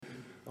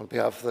on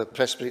behalf of the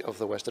Presbytery of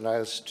the Western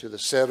Isles to the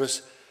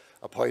service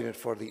appointed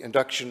for the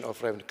induction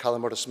of Reverend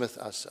Callum Murdo-Smith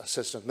as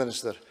Assistant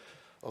Minister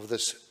of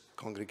this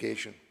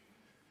congregation.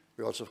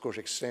 We also, of course,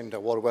 extend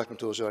a warm welcome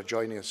to those who are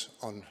joining us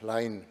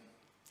online.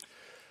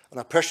 On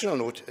a personal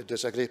note, it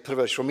is a great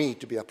privilege for me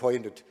to be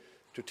appointed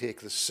to take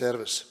this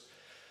service.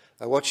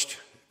 I watched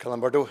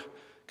Callum Murdo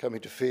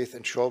coming to faith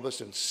in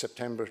Shawbus in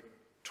September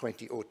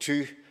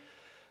 2002.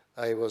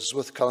 I was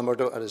with Callum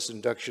Murdo at his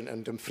induction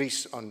in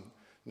Dumfries on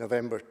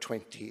November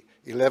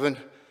 2011.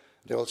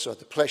 I also had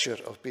the pleasure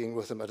of being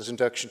with him at his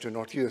induction to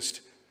North Uist,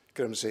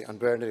 Grimsay and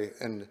Bernary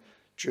in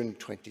June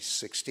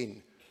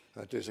 2016.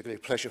 It is a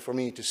great pleasure for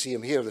me to see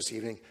him here this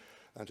evening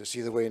and to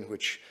see the way in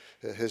which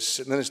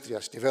his ministry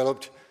has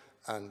developed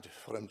and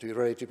for him to be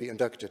ready to be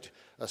inducted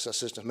as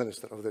Assistant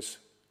Minister of this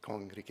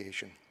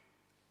congregation.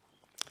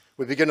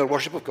 We begin our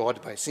worship of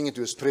God by singing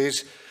to his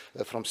praise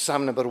from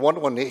Psalm number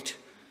 118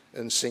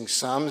 in Sing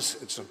Psalms.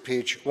 It's on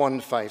page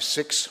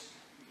 156.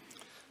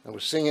 And we're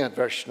singing at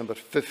verse number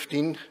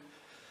 15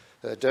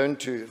 down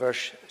to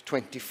verse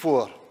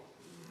 24.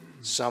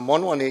 Psalm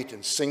 118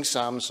 in Sing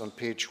Psalms on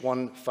page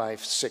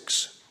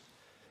 156.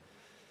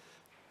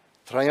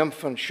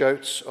 Triumphant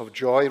shouts of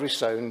joy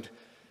resound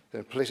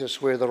in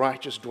places where the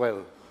righteous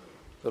dwell.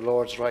 The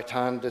Lord's right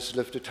hand is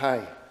lifted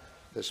high.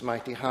 His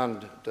mighty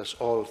hand does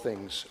all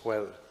things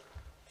well.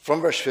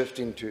 From verse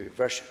 15 to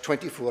verse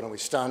 24, and we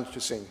stand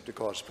to sing to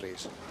God's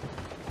praise.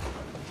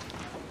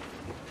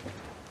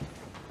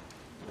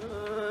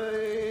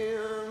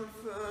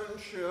 Triumphant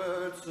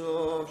shouts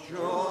of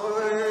joy.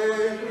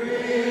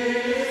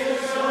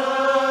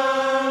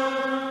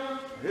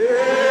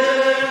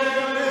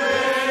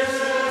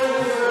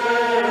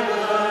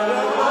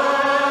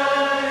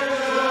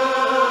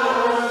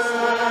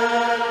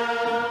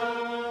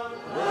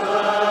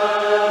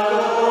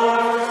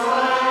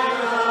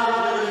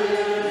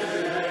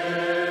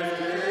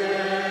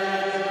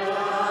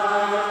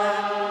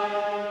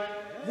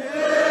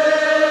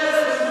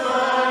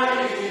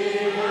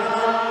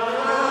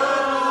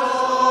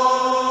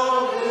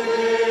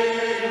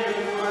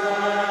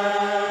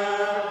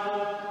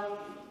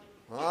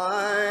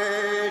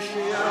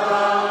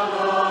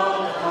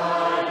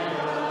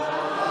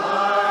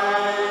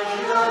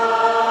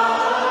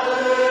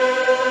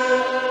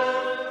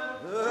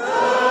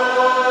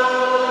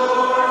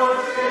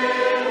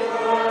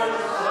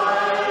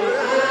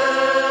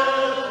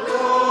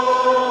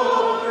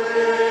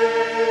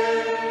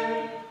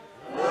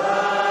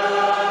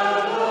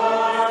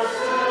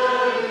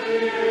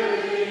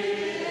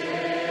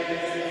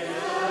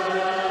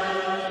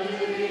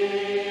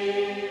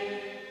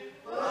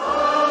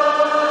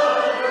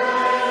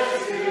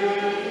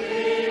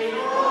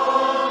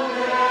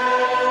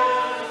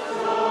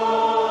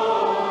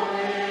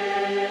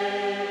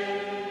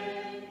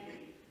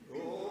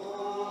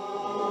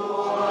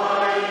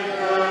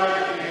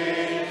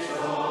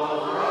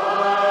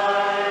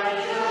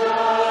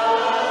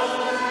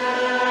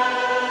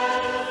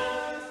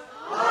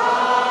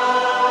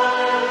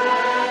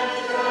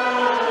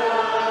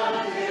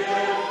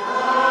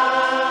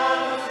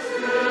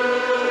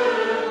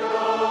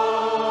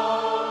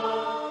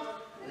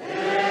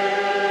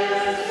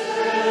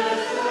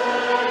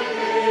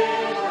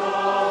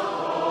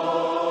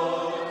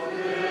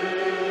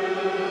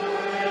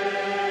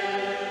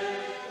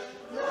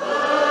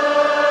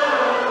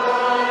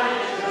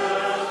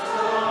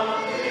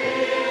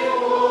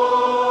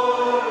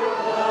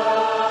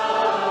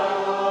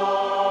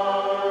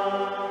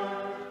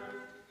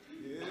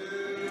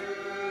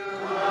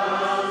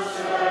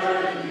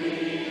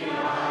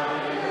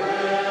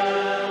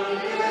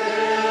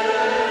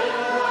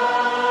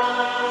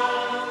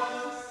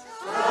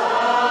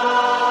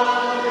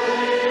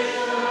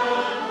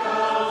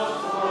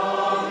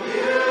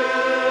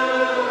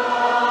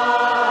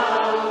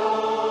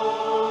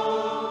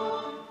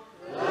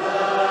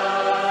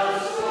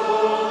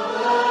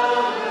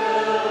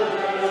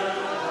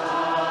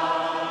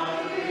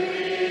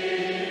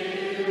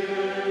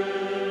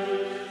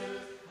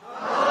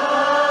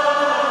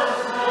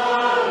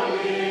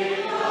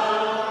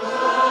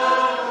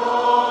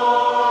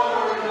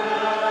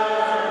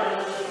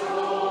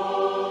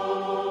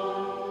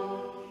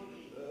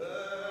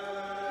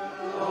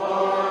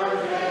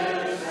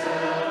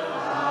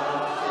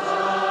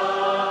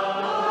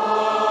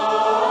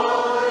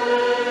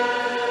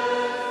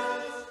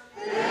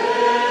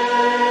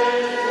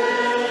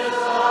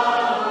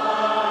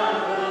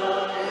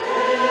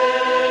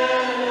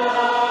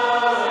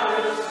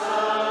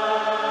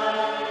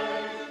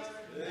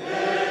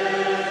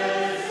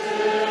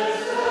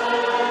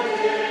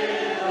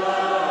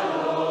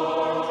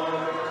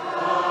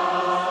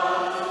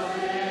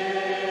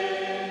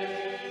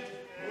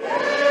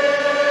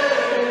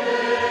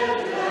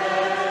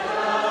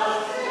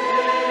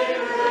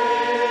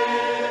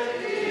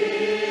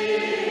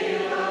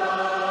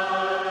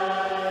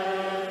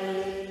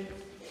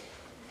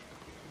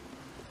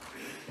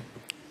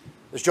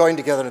 Let's join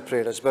together in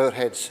prayer. Let's bow our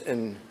heads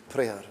in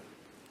prayer.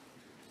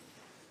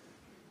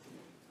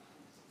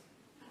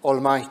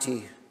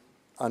 Almighty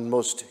and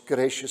most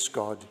gracious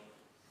God,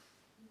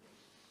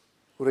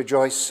 We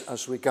rejoice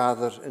as we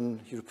gather in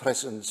your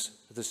presence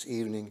this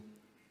evening.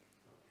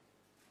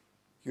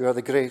 You are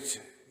the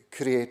great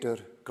Creator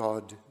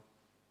God.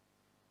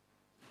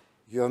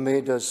 You have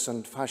made us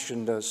and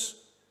fashioned us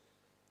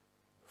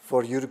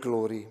for your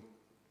glory.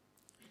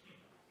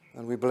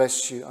 And we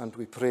bless you and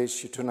we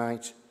praise you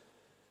tonight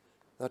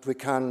that we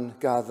can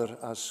gather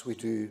as we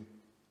do.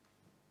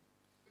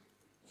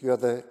 You are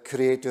the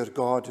Creator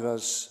God who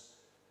has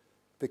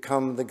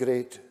become the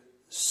great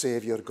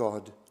Saviour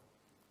God.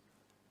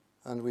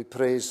 And we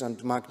praise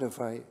and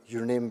magnify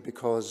your name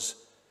because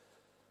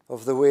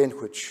of the way in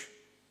which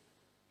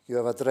you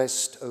have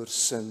addressed our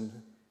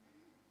sin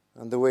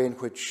and the way in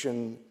which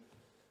in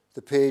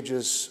the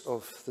pages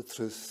of the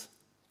truth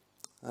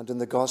and in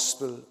the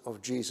gospel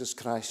of Jesus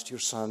Christ, your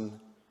Son,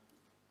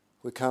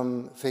 we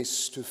come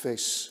face to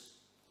face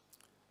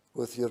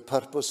with your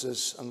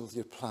purposes and with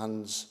your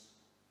plans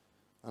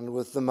and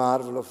with the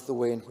marvel of the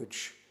way in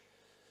which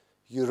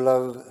your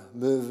love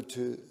moved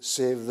to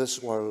save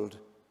this world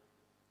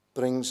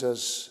brings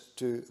us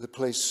to the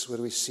place where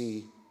we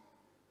see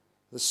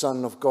the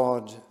Son of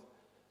God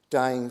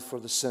dying for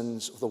the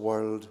sins of the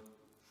world,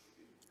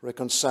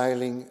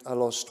 reconciling a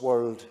lost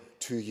world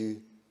to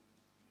you.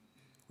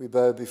 We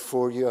bow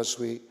before you as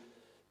we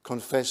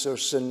confess our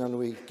sin and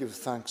we give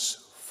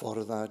thanks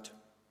for that.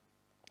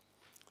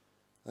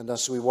 And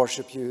as we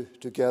worship you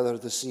together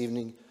this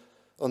evening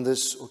on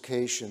this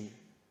occasion,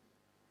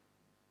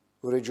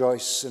 we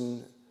rejoice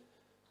in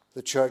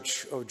the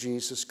Church of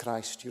Jesus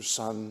Christ, your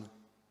Son.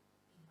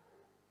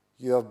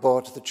 You have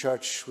bought the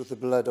church with the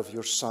blood of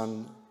your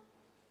Son.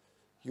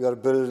 You are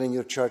building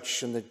your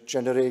church in the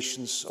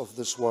generations of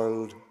this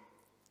world.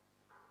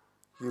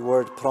 Your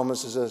word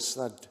promises us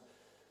that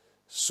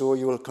so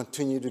you will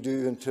continue to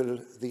do until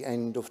the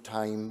end of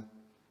time.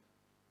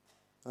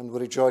 And we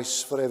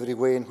rejoice for every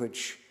way in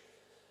which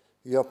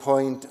you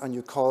appoint and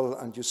you call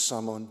and you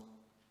summon.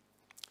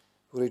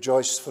 We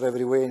rejoice for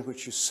every way in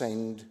which you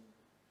send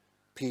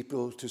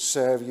people to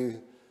serve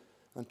you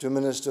and to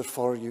minister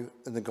for you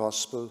in the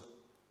gospel.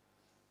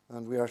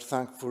 And we are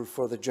thankful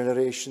for the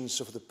generations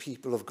of the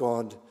people of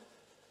God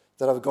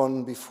that have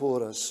gone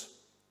before us,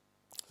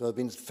 that have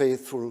been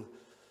faithful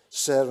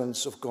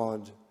servants of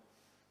God,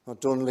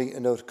 not only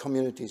in our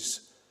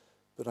communities,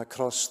 but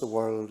across the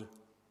world.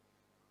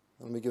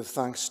 And we give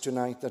thanks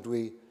tonight that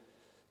we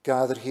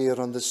gather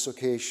here on this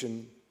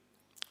occasion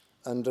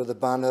under the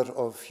banner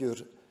of your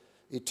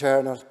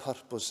eternal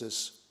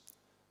purposes,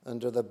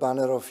 under the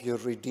banner of your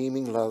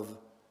redeeming love,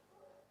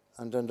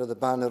 and under the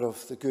banner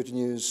of the good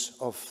news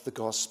of the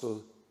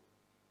gospel.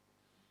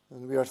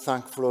 And we are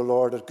thankful, O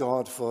Lord our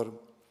God, for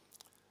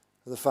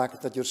the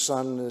fact that your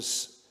Son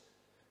is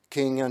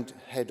King and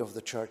head of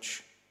the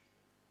church.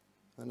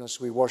 And as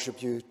we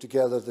worship you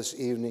together this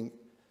evening,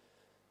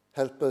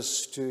 help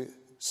us to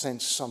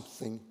sense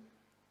something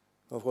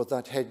of what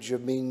that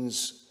headship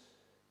means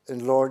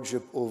in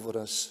lordship over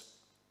us,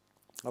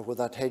 of what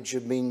that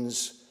headship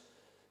means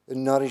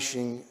in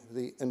nourishing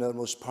the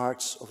innermost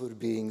parts of our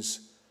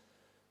beings,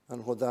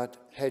 and what that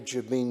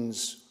headship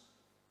means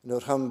in our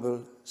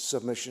humble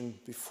submission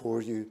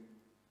before you.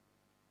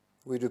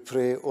 We do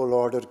pray, O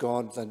Lord our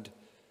God, that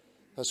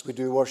as we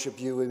do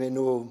worship you, we may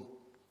know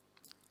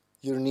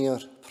your near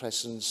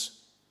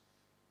presence.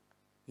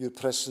 Your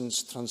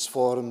presence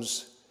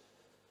transforms.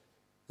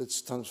 It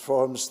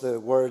transforms the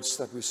words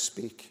that we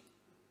speak.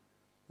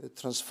 It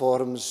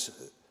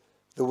transforms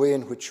the way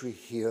in which we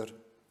hear.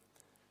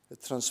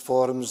 It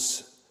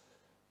transforms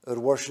our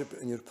worship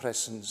in your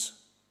presence.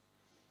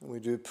 And we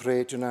do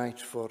pray tonight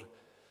for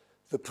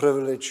the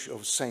privilege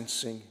of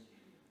sensing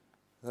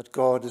that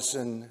God is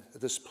in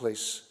this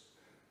place,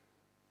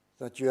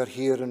 that you are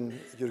here in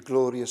your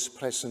glorious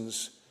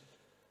presence,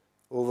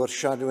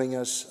 overshadowing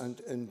us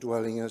and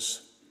indwelling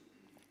us,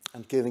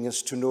 and giving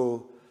us to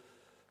know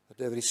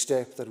that every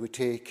step that we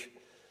take,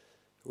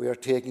 we are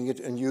taking it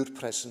in your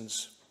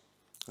presence,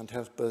 and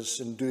help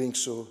us in doing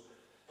so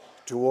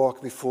to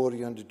walk before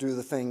you and to do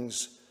the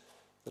things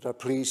that are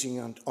pleasing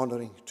and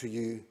honouring to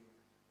you.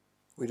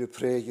 We do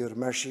pray your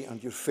mercy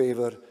and your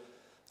favour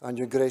and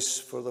your grace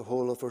for the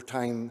whole of our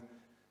time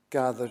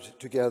gathered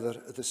together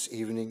this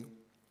evening.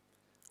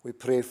 We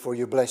pray for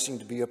your blessing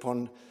to be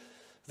upon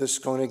this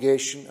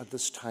congregation at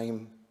this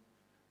time.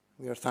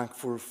 We are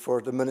thankful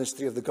for the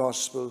ministry of the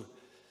gospel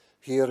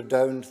here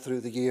down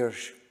through the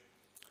years.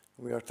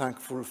 We are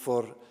thankful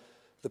for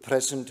the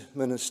present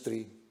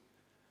ministry.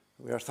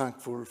 We are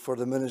thankful for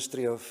the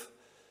ministry of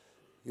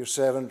your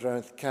servant,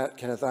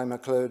 Kenneth I.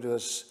 MacLeod, who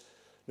is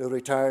now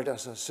retired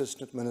as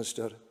assistant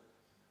minister.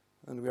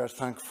 And we are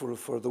thankful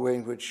for the way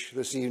in which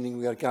this evening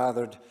we are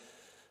gathered,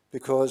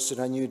 because in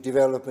a new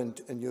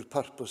development in your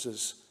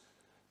purposes,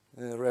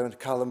 Reverend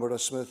Callum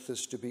Smith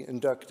is to be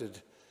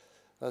inducted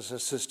as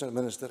assistant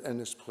minister in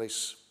his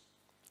place.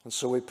 And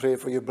so we pray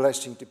for your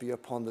blessing to be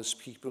upon this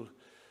people.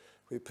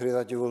 We pray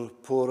that you will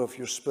pour of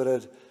your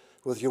Spirit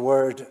with your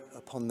word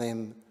upon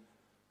them,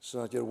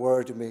 so that your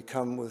word may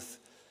come with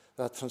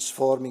that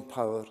transforming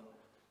power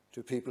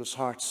to people's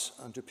hearts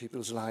and to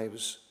people's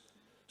lives.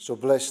 So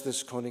bless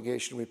this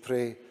congregation, we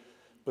pray,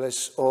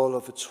 Bless all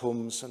of its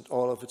homes and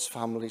all of its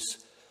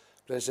families.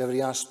 Bless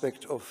every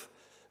aspect of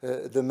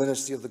the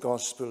ministry of the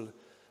gospel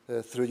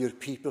through your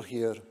people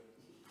here,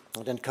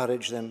 and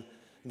encourage them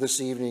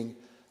this evening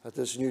at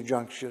this new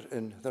juncture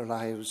in their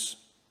lives.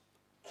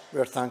 We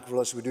are thankful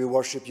as we do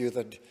worship you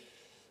that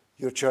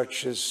your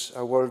church is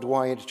a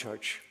worldwide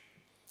church,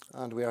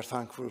 and we are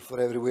thankful for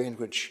every way in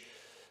which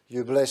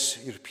you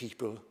bless your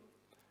people,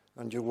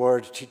 and your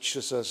word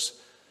teaches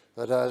us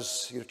that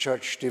as your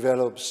church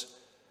develops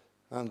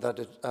and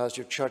that as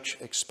your church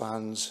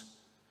expands,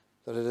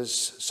 that it is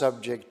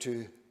subject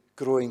to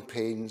growing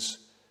pains.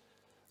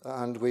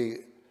 And we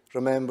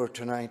remember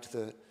tonight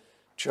the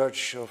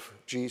Church of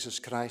Jesus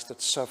Christ that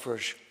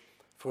suffers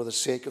for the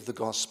sake of the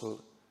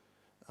gospel.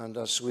 And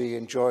as we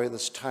enjoy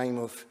this time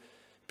of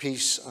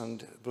peace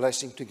and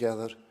blessing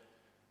together,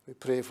 we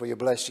pray for your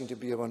blessing to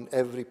be upon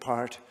every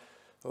part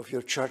of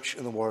your church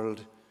in the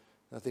world,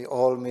 that they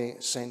all may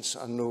sense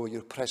and know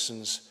your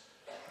presence,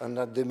 and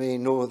that they may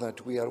know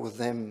that we are with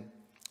them,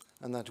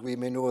 and that we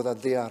may know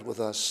that they are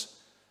with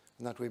us,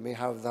 and that we may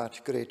have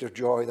that greater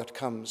joy that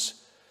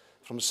comes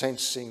from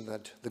sensing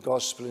that the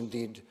gospel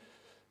indeed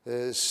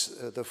is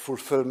the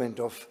fulfillment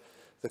of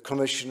the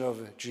commission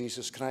of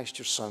Jesus Christ,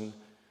 your Son,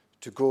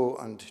 to go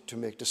and to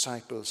make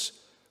disciples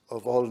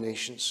of all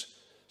nations.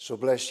 So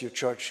bless your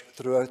church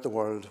throughout the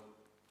world,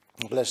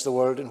 and bless the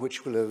world in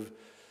which we live,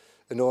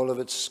 in all of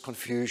its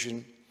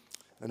confusion,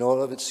 in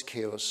all of its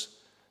chaos,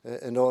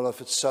 in all of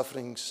its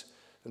sufferings,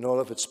 in all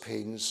of its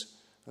pains,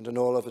 and in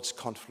all of its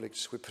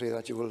conflicts. We pray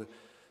that you will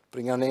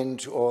bring an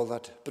end to all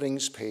that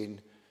brings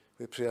pain.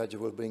 We pray that you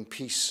will bring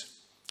peace,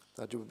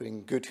 that you will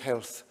bring good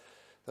health,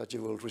 that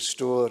you will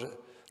restore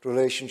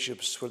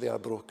relationships where they are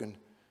broken,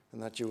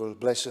 and that you will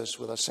bless us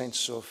with a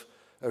sense of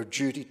our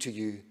duty to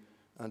you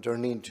and our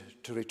need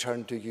to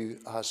return to you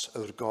as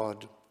our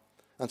God.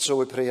 And so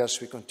we pray as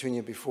we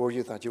continue before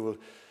you that you will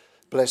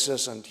bless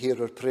us and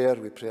hear our prayer.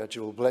 We pray that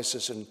you will bless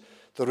us in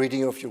the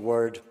reading of your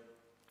word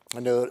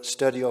and our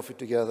study of it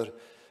together,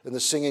 in the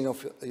singing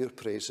of your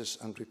praises.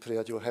 And we pray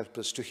that you will help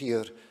us to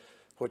hear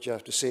what you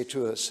have to say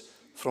to us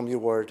from your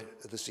word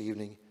this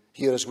evening.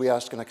 Hear as we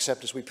ask and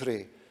accept as we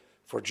pray,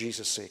 for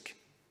Jesus' sake.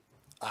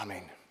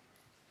 Amen.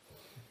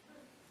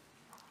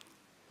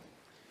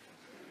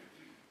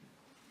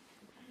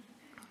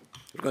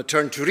 We're going to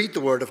turn to read the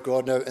word of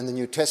God now in the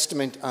New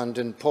Testament and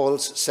in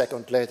Paul's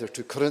second letter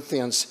to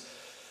Corinthians,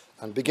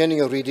 and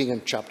beginning a reading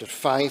in chapter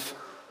 5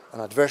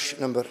 and at verse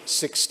number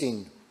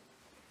 16.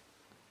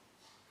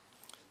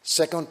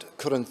 2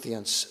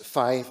 Corinthians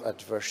 5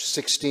 at verse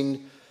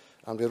 16,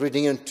 and we're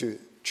reading into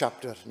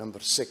chapter number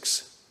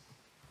 6.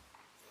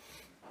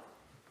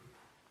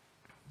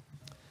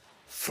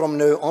 From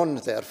now on,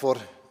 therefore,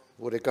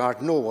 we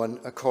regard no one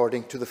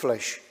according to the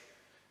flesh.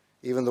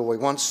 Even though we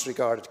once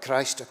regarded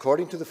Christ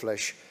according to the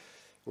flesh,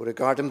 we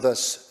regard him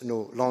thus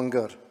no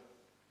longer.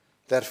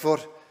 Therefore,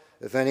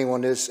 if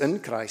anyone is in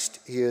Christ,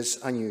 he is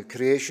a new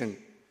creation.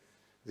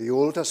 The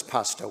old has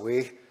passed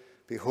away.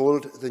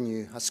 Behold, the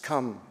new has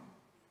come.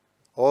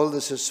 All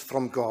this is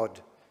from God,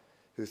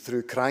 who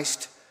through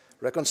Christ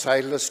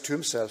reconciled us to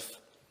himself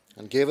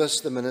and gave us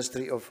the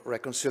ministry of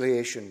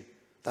reconciliation.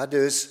 That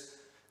is,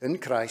 in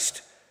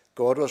Christ,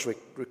 God was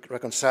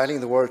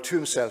reconciling the world to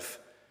himself,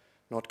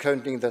 not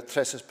counting their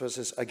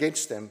trespasses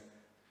against them,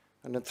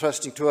 and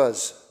entrusting to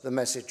us the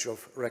message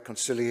of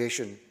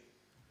reconciliation.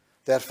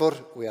 Therefore,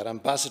 we are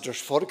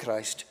ambassadors for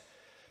Christ,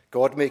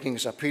 God making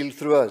his appeal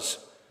through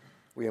us.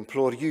 We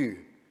implore you,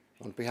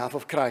 on behalf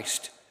of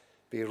Christ,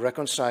 be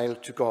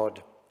reconciled to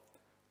God.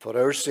 For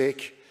our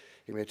sake,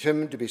 he made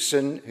him to be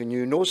sin who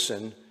knew no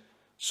sin,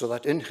 so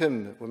that in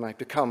him we might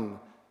become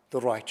the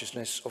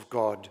righteousness of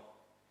God.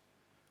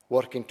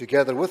 Working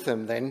together with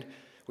him, then,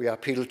 we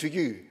appeal to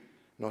you,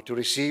 not to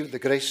receive the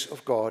grace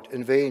of God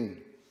in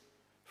vain.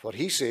 For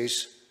he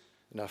says,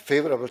 in a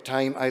favourable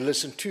time I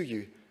listened to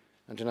you,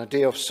 and in a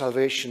day of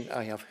salvation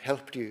I have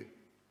helped you.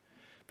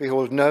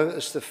 Behold, now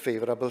is the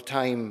favourable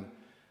time.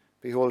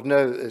 Behold, now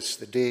is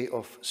the day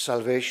of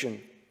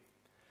salvation.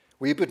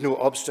 We put no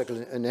obstacle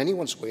in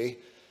anyone's way,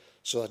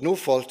 so that no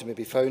fault may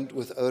be found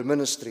with our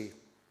ministry.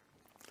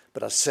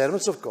 But as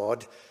servants of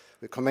God,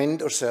 we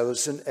commend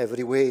ourselves in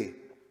every way,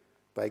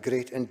 by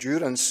great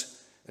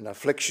endurance in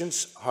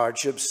afflictions,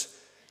 hardships,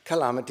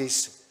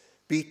 calamities,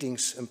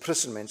 beatings,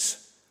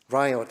 imprisonments,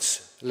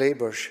 riots,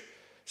 labours,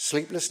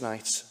 sleepless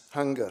nights,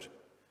 hunger,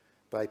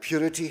 by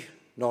purity,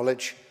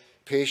 knowledge,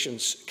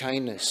 patience,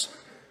 kindness,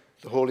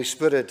 the Holy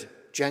Spirit,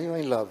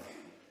 genuine love,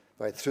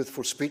 by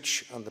truthful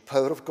speech and the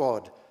power of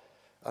God,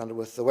 and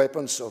with the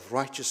weapons of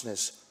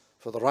righteousness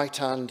for the right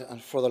hand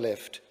and for the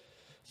left,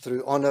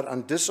 through honour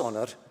and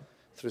dishonour,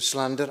 through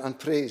slander and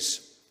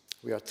praise.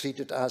 We are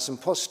treated as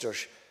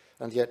impostors,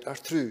 and yet are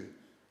true,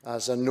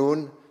 as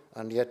unknown,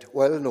 and yet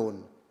well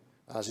known,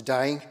 as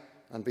dying,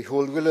 and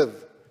behold we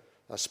live,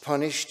 as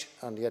punished,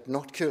 and yet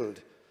not killed,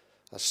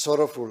 as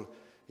sorrowful,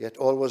 yet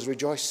always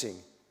rejoicing,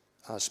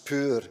 as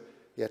poor,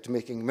 yet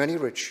making many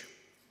rich,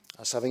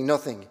 as having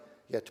nothing,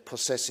 yet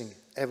possessing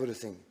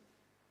everything.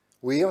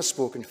 We have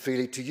spoken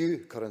freely to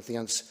you,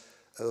 Corinthians,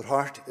 Our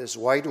heart is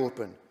wide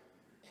open.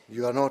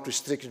 You are not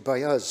restricted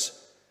by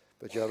us,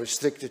 but you are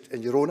restricted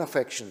in your own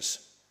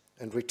affections.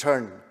 In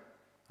return,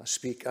 I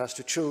speak as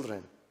to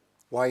children.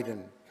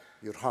 Widen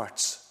your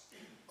hearts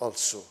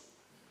also.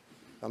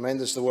 Amen.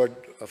 This is the word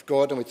of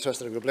God, and we trust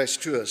that it will bless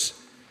to us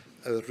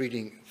our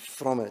reading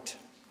from it.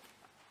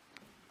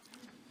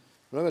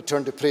 We're going to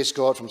turn to praise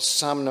God from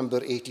Psalm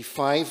number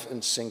 85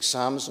 and sing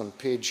psalms on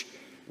page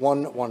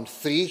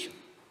 113.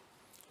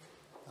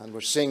 And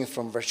we're singing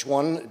from verse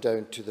 1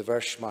 down to the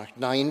verse marked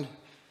 9.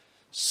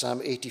 Psalm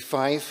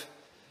 85.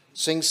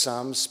 Sing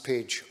psalms,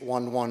 page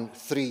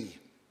 113.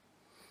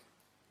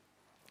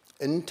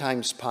 In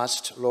times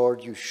past,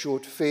 Lord, you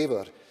showed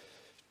favour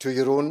to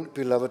your own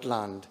beloved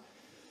land.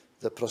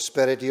 The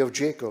prosperity of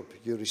Jacob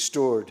you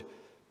restored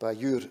by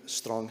your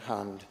strong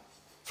hand.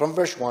 From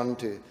verse 1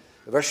 to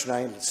verse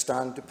 9, let's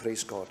stand to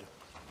praise God.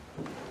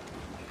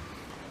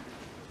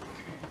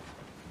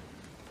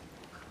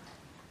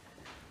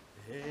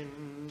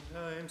 In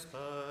times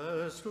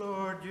past,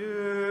 Lord,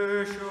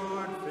 you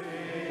showed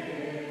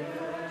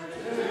favor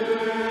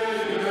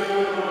to your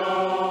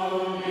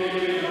own beloved land. The prosperity of Jacob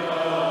you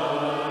restored by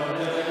your strong hand. You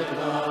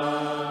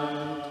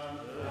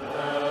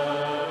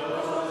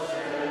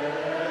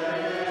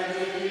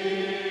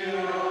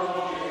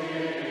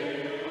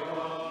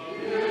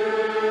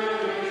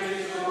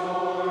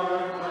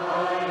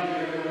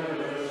forgave your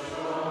leaders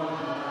of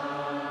trespass.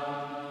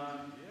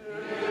 You were pleased their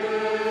sins to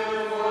hide. You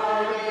withdrew all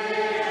your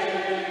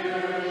displeasure.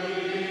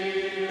 From your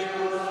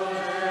wrath you turned aside.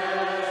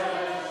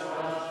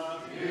 God, our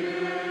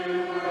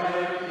Savior,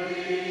 have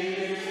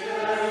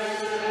restored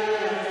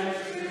us.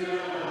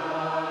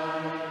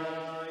 All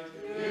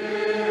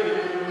has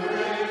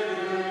turned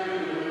away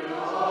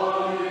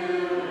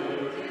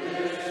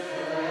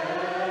your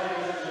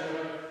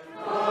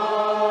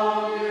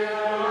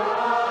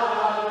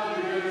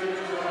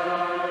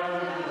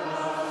rage.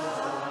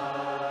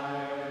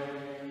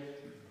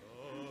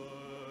 Will your anger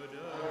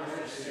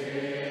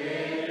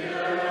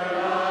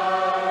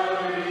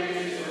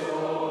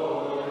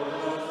burn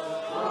against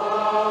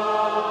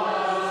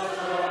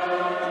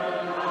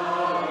us?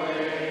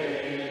 Will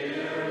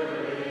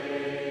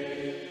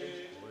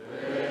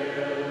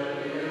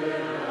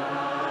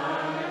it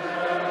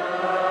last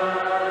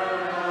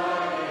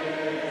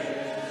from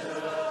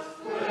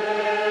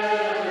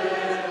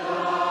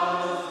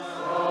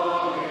age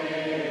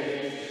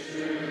to age?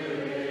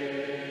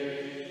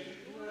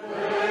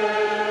 Will you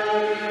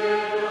not again revive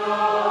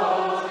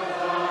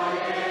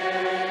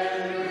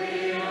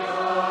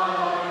us,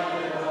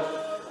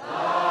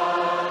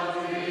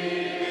 that we may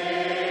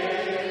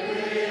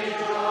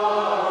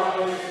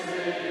rejoice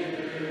in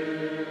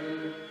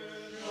you?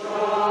 Show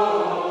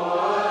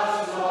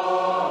us,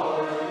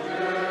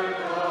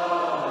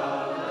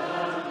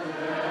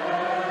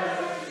 Lord, your covenant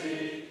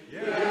mercy,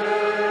 your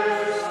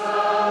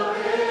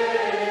salvation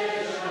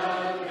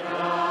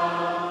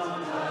grant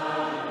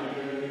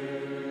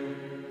anew.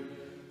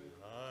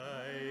 I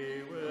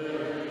will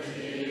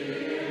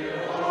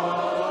hear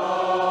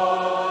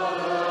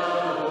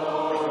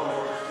all the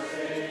Lord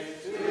say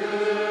to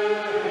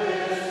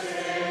his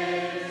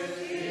saints.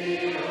 He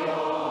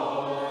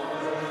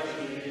offers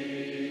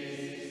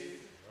peace.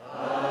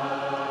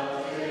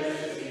 That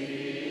his people must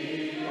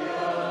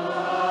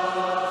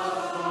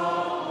not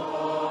wander and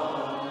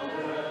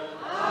return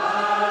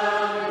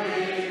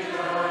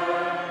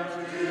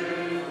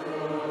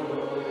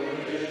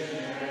to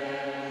foolishness.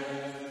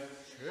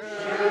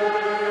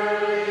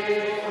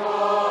 Surely for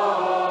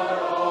all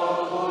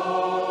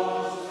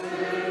those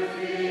who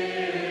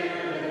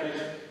fear him,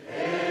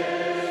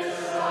 his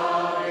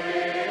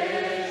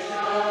salvation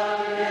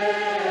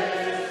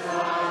is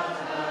at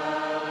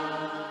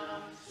hand.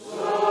 So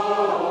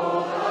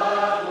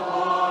that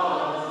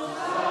once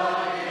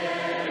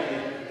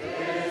again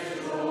his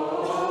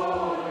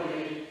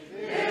glory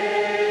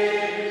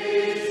may be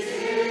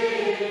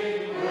seen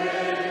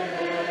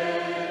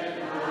within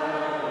our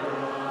land.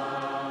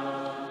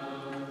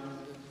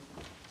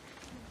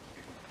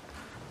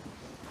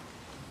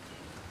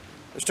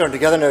 Let's turn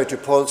together now to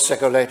Paul's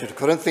second letter to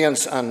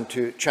Corinthians and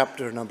to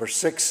chapter number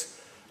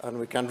 6, and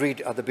we can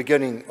read at the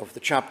beginning of the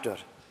chapter.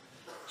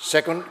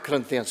 2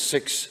 Corinthians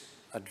 6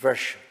 at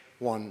verse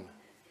 1.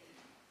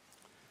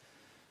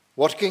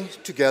 Working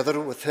together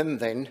with him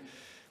then,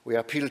 we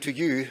appeal to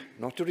you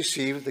not to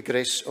receive the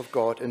grace of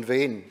God in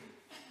vain.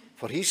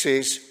 For he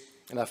says,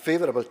 in a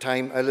favourable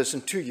time I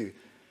listened to you,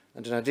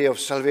 and in a day of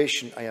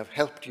salvation I have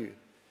helped you.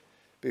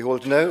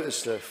 Behold, now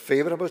is the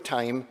favourable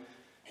time.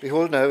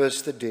 Behold, now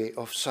is the day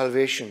of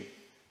salvation.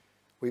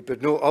 We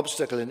put no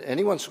obstacle in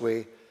anyone's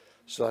way,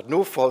 so that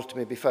no fault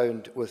may be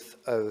found with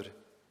our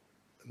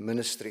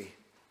ministry.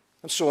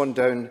 And so on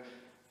down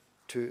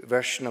to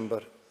verse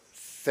number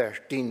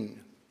 13.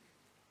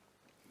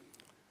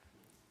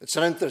 It's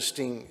an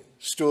interesting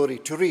story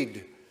to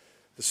read,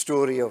 the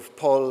story of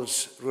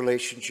Paul's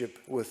relationship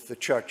with the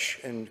church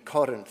in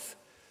Corinth.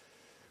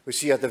 We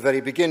see at the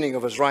very beginning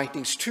of his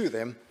writings to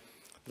them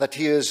that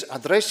he is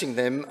addressing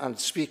them and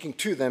speaking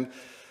to them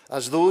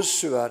as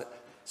those who are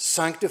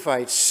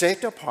sanctified,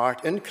 set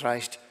apart in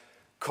Christ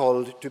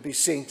called to be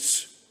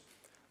saints.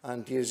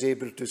 And he is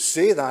able to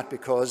say that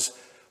because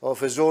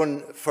of his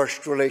own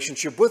first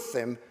relationship with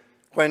them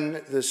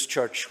when this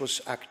church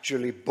was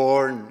actually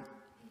born.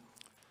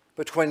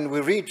 But when we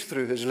read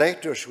through his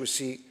letters, we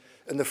see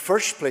in the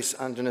first place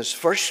and in his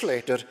first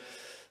letter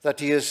that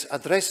he is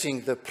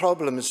addressing the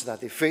problems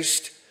that they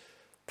faced,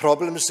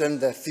 problems in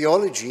their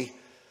theology,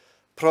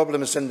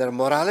 problems in their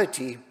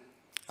morality,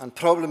 and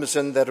problems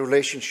in their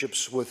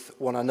relationships with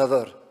one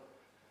another.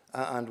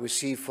 And we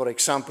see, for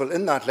example,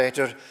 in that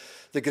letter,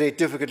 the great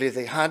difficulty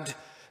they had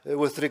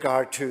with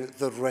regard to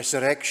the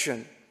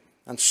resurrection.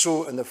 And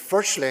so in the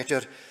first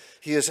letter,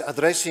 he is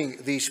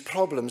addressing these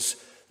problems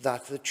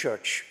that the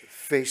church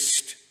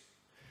faced.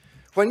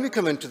 When we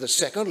come into the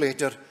second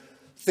letter,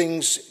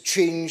 things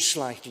change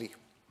slightly,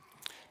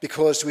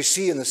 because we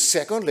see in the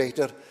second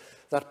letter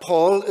that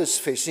Paul is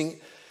facing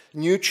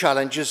new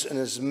challenges in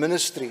his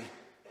ministry.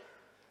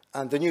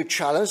 And the new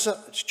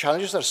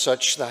challenges are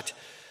such that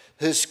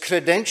his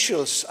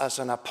credentials as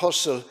an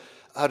apostle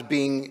are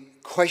being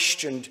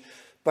questioned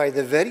by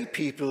the very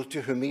people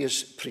to whom he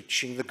is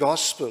preaching the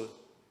gospel.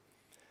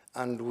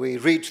 And we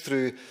read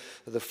through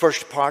the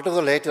first part of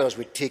the letter as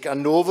we take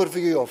an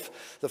overview of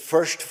the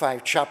first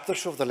 5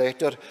 chapters of the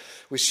letter.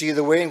 We see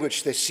the way in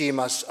which they see him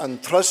as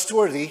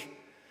untrustworthy.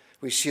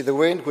 We see the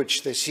way in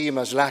which they see him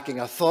as lacking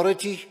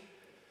authority.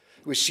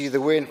 We see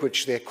the way in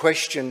which they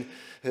question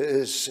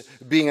his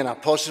being an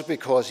apostle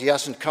because he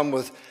hasn't come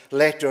with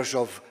letters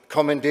of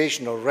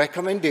commendation or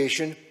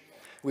recommendation.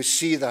 We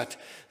see that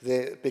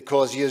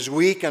because he is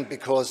weak and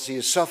because he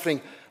is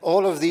suffering,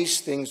 all of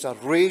these things are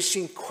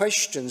raising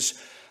questions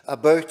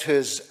about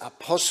his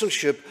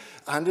apostleship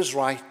and his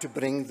right to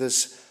bring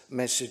this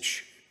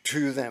message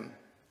to them.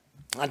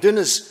 And in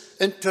his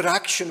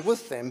interaction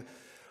with them,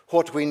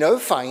 what we now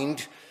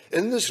find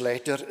in this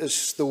letter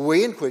is the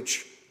way in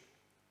which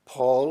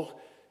Paul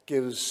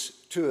gives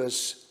to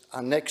us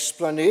an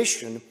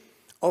explanation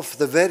of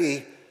the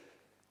very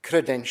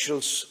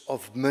credentials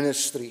of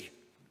ministry.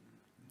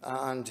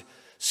 And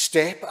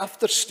step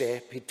after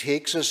step, he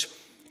takes us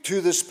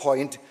to this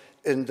point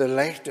in the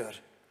letter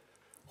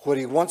where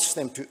he wants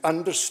them to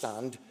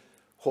understand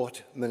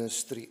what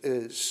ministry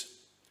is.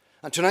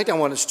 And tonight I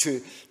want us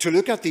to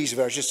look at these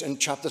verses in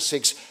chapter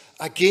 6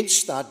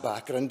 against that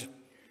background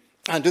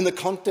and in the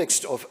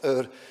context of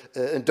our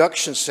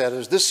induction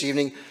service this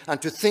evening,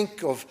 and to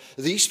think of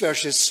these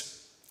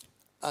verses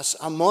as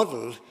a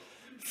model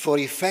for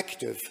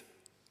effective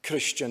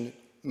Christian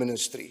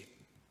ministry.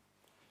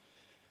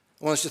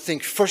 I want us to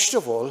think, first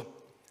of all,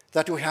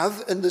 that we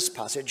have in this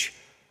passage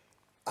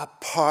a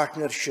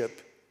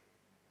partnership.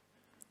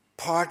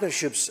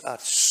 Partnerships are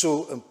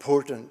so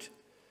important.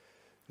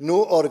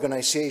 No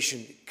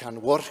organization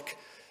can work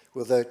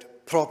without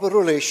proper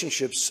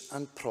relationships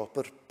and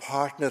proper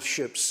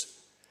partnerships.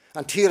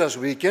 And here, as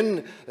we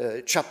begin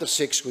chapter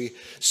 6, we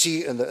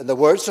see in the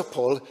words of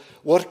Paul,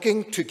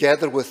 working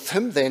together with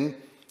him, then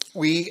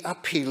we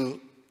appeal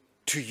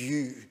to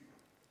you.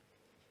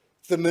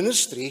 The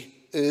ministry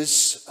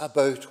is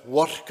about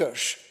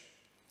workers,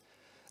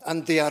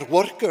 and they are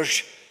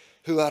workers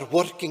who are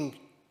working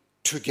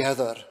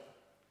together.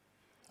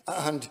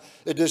 And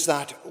it is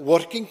that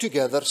working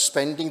together,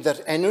 spending their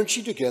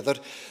energy together,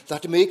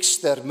 that makes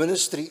their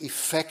ministry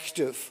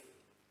effective.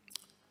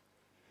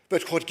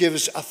 But what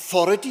gives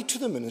authority to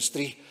the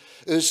ministry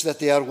is that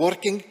they are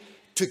working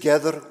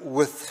together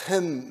with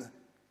him.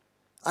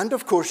 And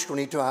of course, we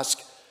need to ask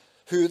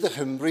who the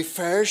him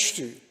refers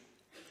to.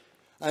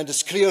 And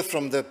it's clear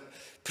from the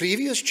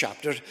previous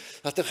chapter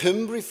that the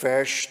him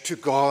refers to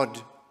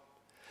God.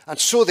 And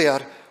so they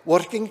are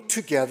working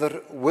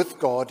together with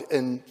God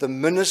in the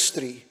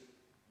ministry.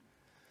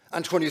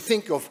 And when you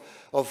think of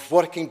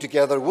working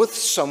together with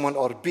someone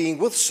or being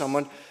with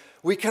someone,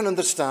 we can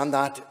understand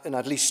that in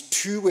at least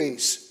 2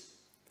 ways.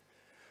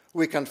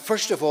 We can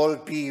first of all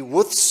be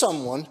with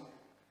someone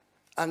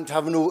and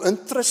have no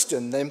interest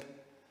in them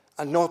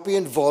and not be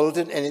involved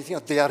in anything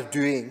that they are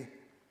doing.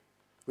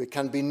 We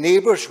can be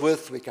neighbours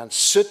with, we can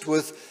sit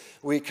with,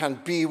 we can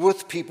be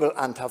with people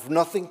and have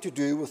nothing to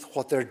do with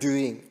what they're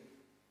doing.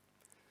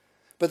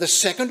 But the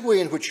second way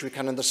in which we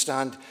can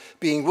understand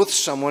being with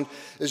someone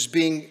is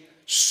being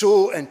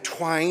so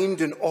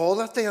entwined in all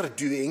that they are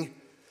doing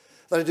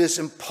that it is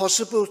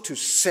impossible to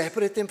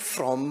separate them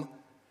from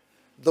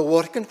the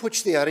work in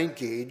which they are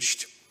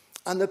engaged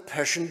and the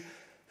person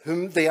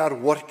whom they are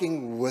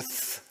working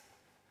with.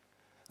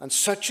 And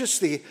such is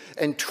the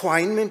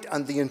entwinement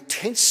and the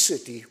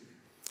intensity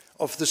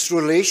of this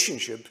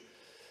relationship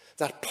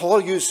that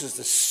Paul uses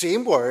the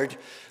same word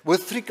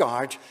with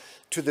regard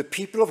to the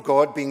people of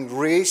God being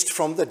raised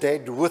from the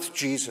dead with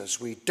Jesus.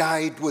 We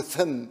died with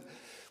him.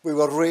 We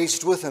were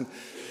raised with him.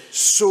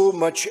 So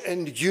much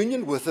in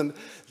union with him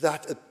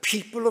that the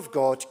people of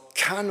God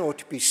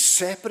cannot be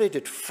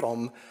separated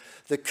from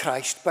the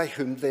Christ by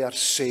whom they are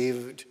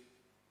saved.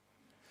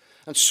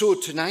 And so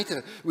tonight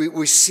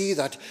we see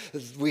that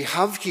we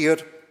have here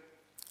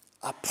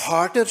a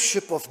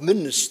partnership of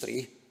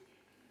ministry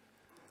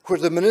where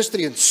the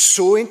ministry is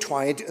so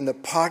entwined in the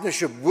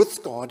partnership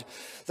with God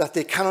that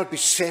they cannot be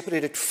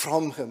separated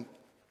from him.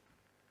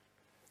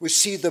 We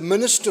see the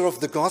minister of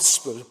the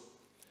gospel,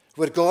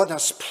 where God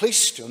has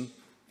placed him,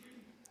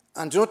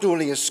 and not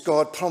only has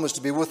God promised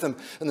to be with him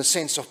in the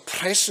sense of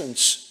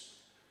presence,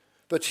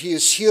 but he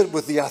is here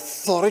with the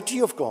authority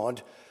of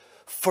God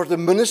for the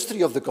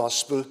ministry of the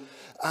gospel,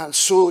 and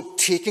so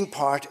taking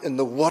part in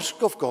the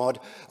work of God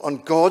on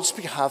God's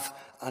behalf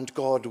and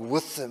God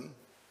with him.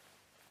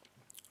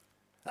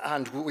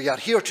 And we are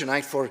here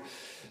tonight for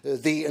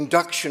the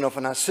induction of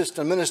an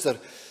assistant minister.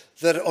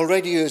 There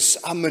already is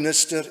a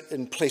minister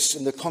in place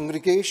in the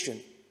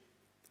congregation.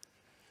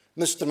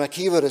 Mr.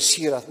 McKeever is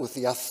here with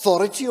the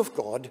authority of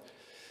God.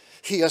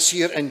 He is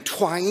here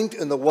entwined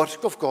in the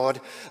work of God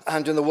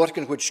and in the work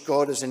in which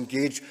God is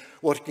engaged,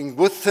 working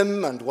with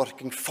him and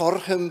working for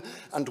him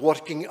and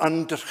working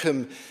under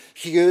him.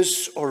 He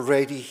is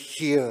already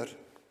here.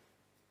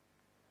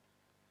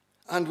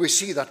 And we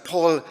see that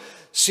Paul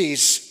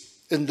says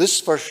in this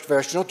first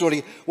verse, not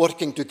only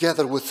working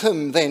together with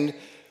him, then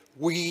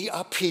we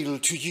appeal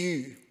to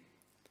you.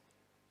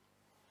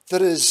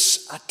 There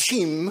is a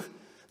team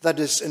that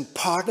is in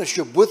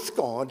partnership with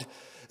God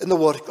in the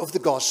work of the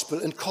gospel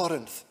in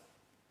Corinth.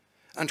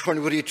 And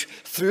when we read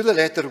through the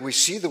letter, we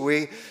see the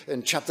way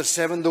in chapter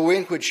 7, the way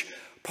in which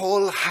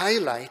Paul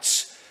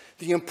highlights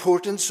the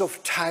importance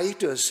of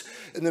Titus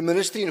in the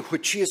ministry in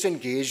which he is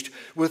engaged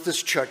with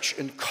this church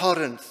in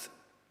Corinth.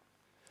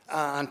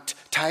 And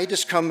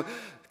Titus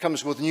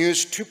comes with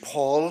news to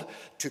Paul,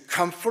 to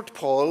comfort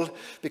Paul,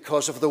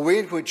 because of the way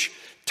in which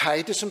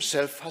Titus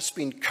himself has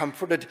been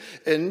comforted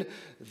in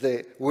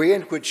the way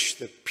in which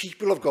the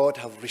people of God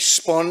have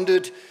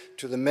responded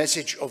to the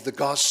message of the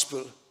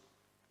gospel.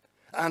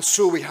 And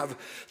so we have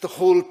the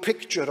whole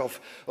picture of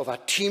a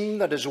team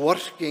that is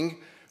working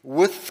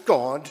with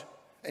God,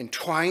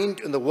 entwined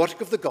in the work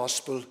of the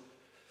gospel,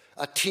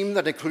 a team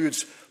that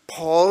includes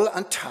Paul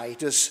and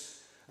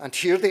Titus, and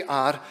here they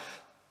are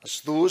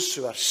as those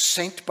who are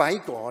sent by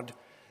God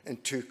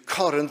into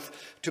Corinth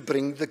to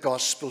bring the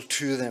gospel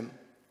to them.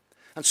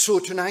 And so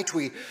tonight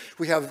we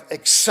have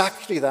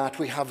exactly that.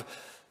 We have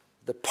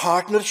the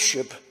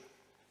partnership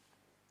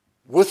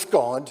with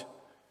God.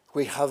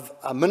 We have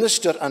a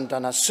minister and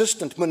an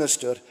assistant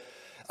minister,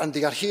 and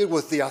they are here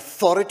with the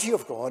authority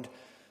of God,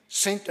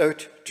 sent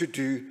out to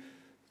do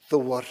the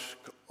work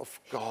of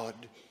God.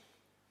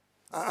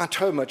 And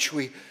how much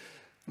we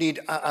need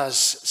as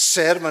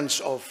servants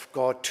of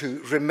God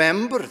to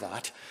remember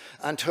that,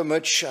 and how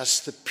much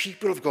as the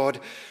people of God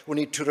we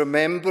need to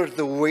remember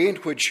the way in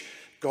which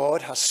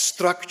God has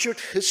structured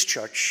his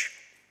church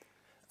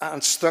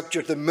and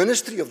structured the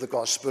ministry of the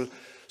gospel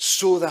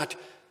so that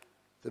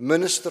the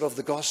minister of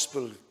the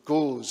gospel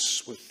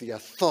goes with the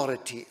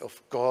authority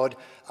of God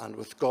and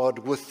with God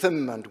with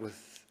him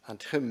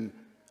and him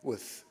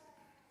with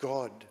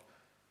God.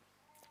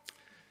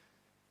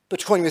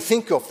 But when we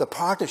think of the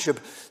partnership,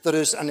 there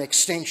is an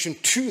extension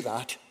to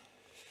that,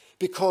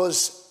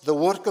 because the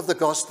work of the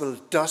gospel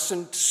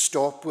doesn't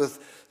stop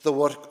with the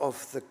work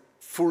of the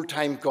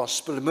full-time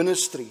gospel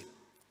ministry.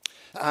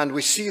 And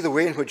we see the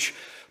way in which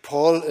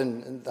Paul,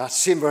 in that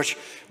same verse,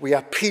 we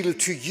appeal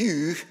to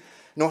you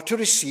not to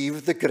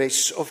receive the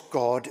grace of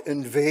God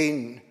in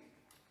vain.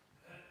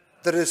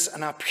 There is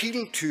an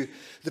appeal to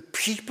the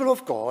people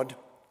of God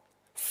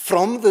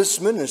from this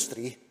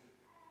ministry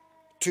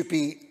to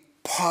be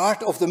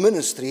part of the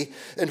ministry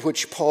in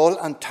which Paul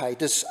and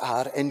Titus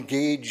are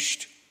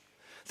engaged.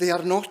 They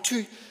are not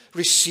to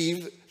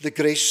receive the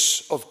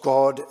grace of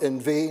God in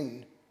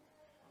vain.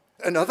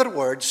 In other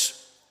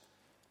words,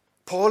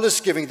 Paul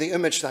is giving the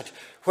image that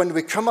when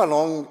we come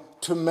along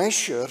to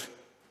measure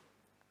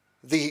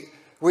the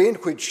way in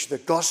which the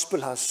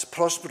gospel has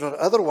prospered or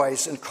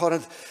otherwise in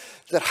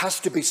Corinth, there has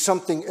to be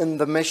something in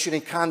the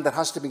measuring can, there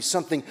has to be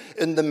something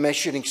in the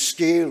measuring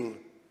scale.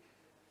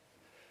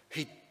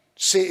 He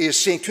is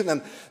saying to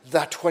them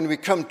that when we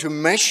come to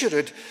measure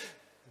it,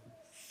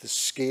 the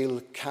scale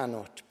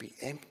cannot be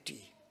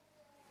empty.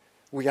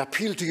 We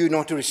appeal to you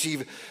not to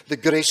receive the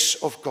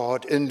grace of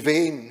God in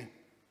vain.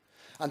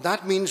 And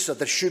that means that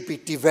there should be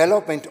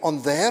development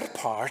on their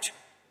part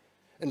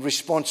in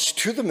response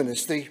to the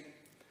ministry,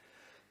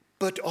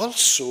 but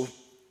also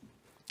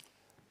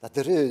that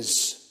there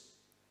is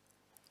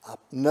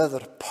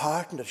another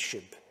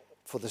partnership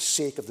for the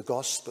sake of the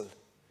gospel.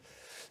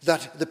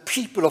 That the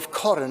people of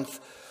Corinth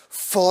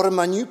form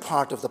a new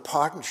part of the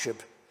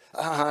partnership.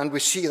 And we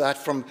see that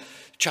from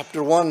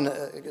chapter 1,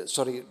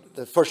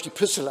 the first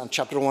epistle and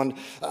chapter 1,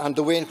 and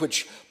the way in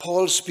which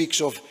Paul speaks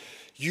of,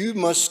 you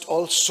must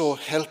also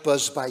help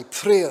us by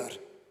prayer.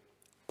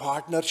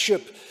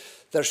 Partnership,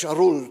 there's a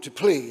role to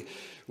play.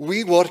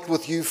 We work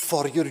with you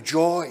for your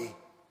joy.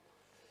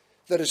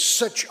 There is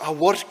such a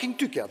working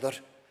together,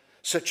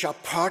 such a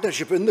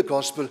partnership in the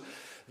gospel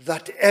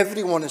that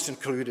everyone is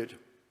included.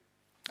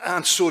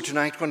 And so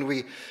tonight, when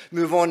we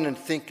move on in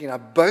thinking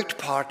about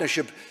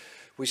partnership,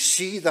 we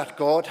see that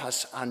God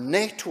has a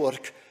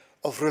network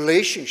of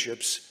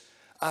relationships,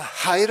 a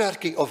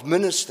hierarchy of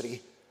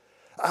ministry,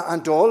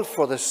 and all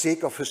for the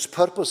sake of his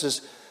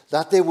purposes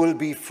that they will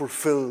be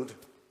fulfilled.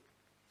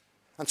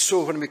 And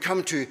so when we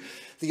come to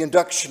the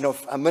induction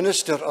of a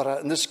minister, or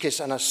in this case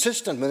an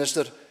assistant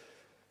minister,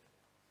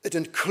 it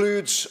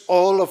includes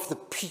all of the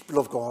people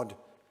of God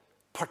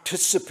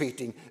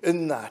participating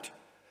in that,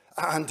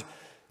 and,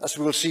 as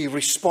we will see,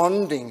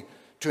 responding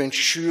to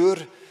ensure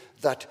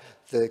that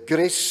the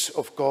grace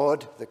of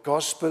God, the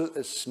gospel,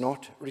 is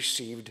not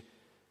received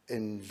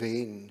in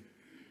vain.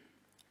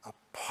 A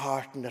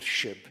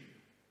partnership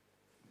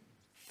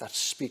that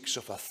speaks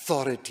of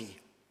authority,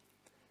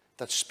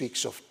 that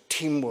speaks of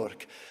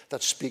teamwork,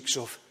 that speaks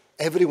of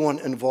everyone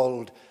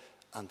involved,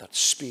 and that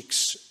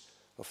speaks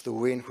of the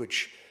way in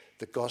which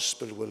the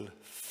gospel will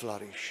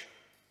flourish.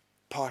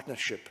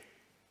 Partnership.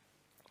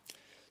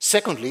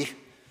 Secondly,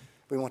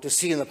 we want to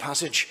see in the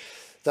passage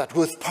that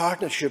with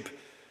partnership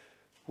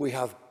we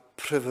have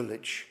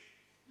privilege.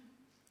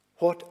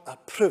 What a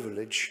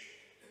privilege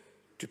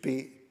to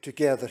be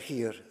together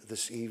here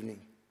this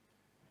evening.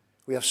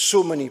 We have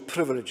so many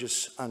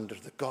privileges under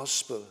the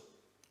gospel.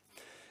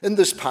 In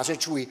this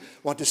passage, we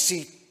want to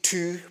see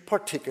two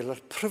particular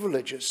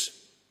privileges.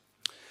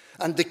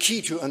 And the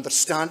key to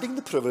understanding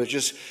the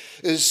privileges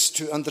is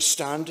to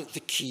understand the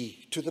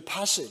key to the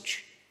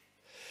passage.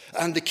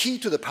 And the key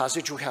to the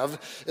passage we have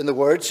in the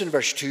words in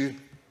verse 2,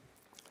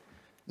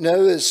 now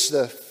is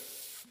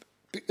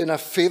in a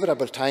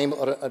favourable time,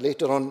 or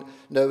later on,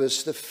 now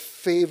is the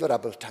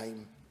favourable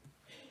time.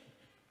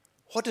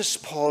 What does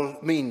Paul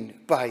mean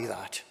by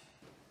that?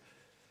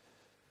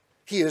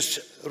 He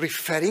is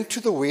referring to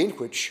the way in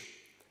which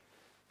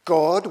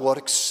God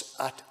works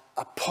at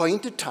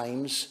appointed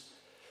times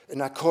in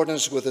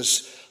accordance with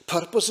his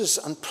purposes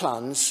and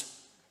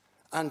plans,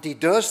 and he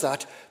does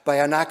that by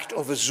an act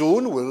of his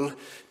own will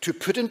to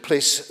put in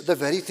place the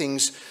very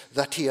things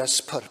that he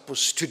has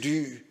purposed to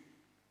do.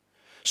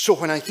 So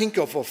when I think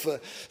of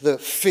the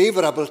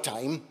favourable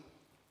time,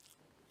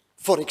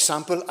 for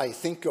example, I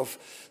think of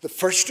the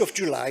 1st of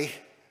July,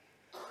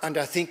 and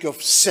I think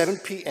of 7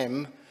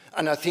 p.m.,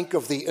 and I think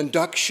of the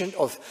induction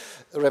of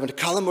Reverend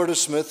Callum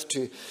Murdo-Smith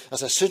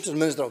as assistant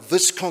minister of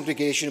this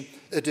congregation.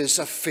 It is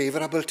a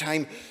favourable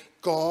time.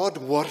 God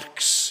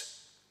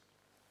works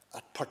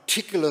at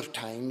particular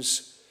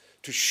times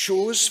to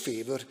show his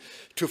favour,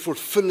 to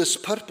fulfill his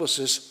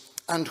purposes.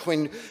 And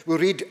when we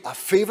read a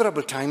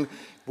favourable time,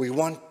 we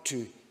want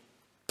to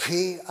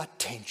pay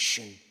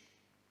attention,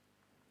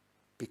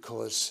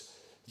 because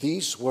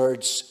these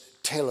words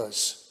tell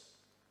us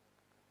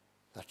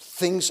that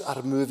things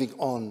are moving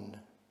on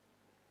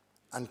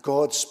and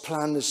God's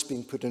plan is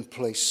being put in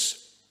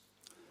place.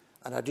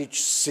 And at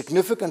each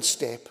significant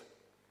step,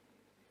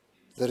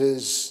 there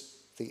is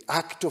the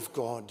act of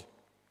God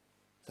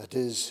that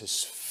is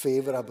his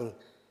favourable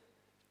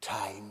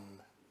time.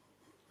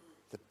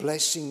 The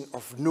blessing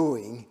of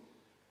knowing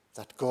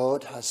that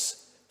God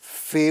has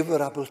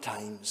favourable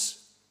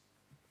times.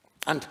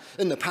 And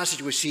in the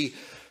passage we see,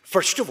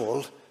 first of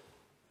all,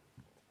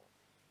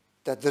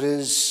 that there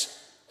is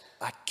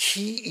a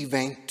key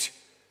event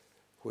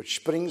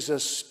which brings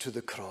us to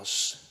the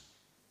cross.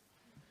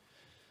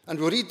 And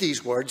we'll read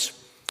these words.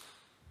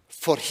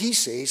 For he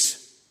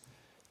says,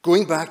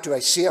 going back to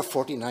Isaiah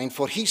 49,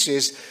 for he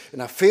says,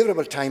 in a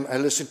favourable time I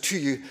listened to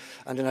you,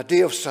 and in a day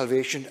of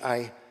salvation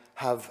I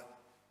have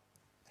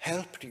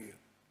helped you.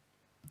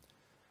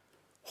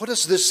 What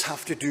does this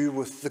have to do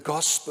with the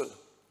gospel?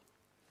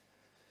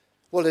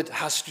 Well, it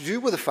has to do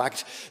with the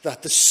fact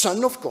that the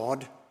Son of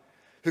God,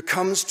 who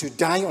comes to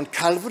die on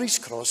Calvary's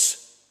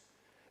cross,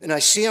 in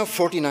Isaiah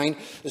 49,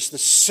 is the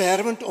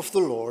servant of the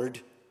Lord,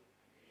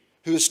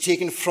 who is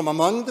taken from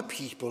among the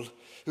people,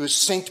 who is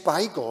sent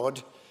by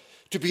God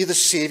to be the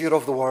Saviour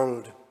of the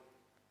world.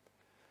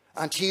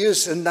 And he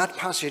is, in that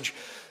passage,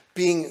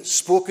 being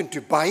spoken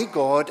to by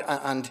God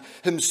and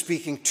him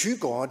speaking to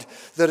God.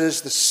 There is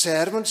the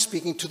servant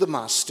speaking to the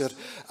master,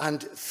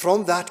 and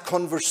from that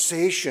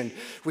conversation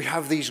we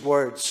have these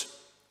words.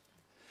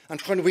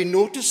 And when we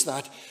notice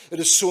that, it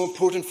is so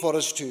important for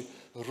us to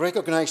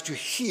recognize, to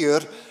hear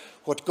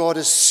what God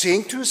is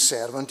saying to his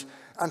servant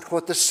and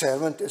what the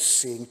servant is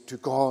saying to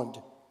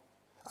God.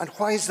 And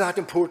why is that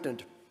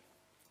important?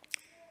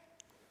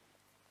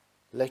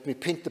 Let me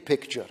paint the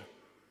picture.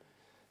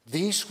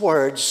 These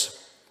words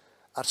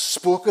are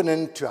spoken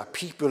into a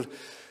people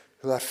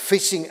who are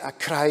facing a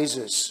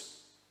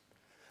crisis.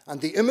 And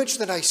the image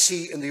that I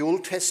see in the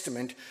Old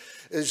Testament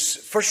is,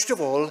 first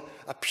of all,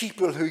 a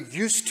people who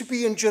used to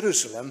be in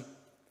Jerusalem,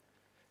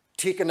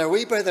 taken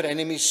away by their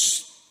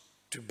enemies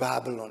to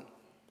Babylon.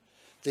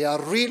 They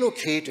are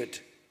relocated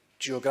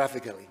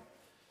geographically.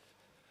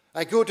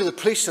 I go to the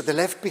place that they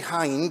left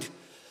behind,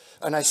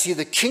 and I see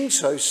the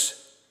king's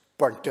house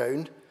burnt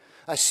down.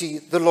 I see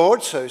the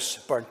Lord's house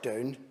burnt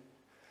down.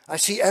 I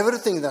see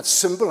everything that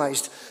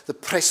symbolized the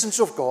presence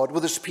of God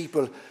with his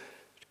people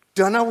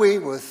done away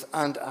with,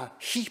 and a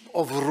heap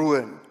of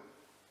ruin.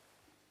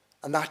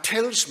 And that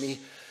tells me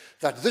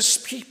that this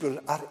people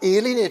are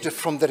alienated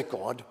from their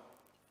God.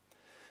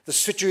 The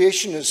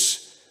situation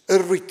is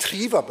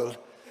irretrievable.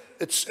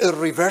 It's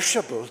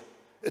irreversible.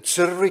 It's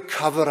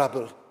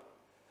irrecoverable.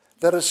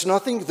 There is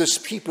nothing this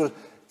people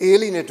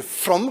alienated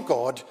from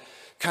God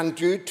can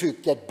do to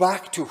get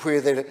back to where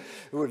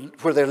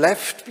they're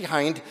left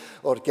behind,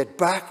 or get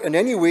back in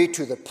any way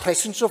to the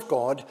presence of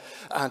God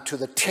and to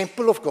the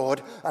temple of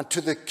God and to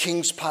the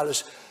king's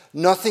palace.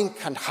 Nothing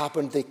can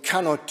happen. They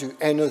cannot do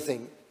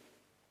anything.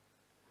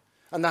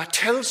 And that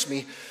tells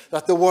me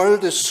that the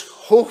world is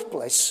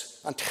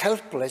hopeless and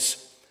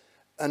helpless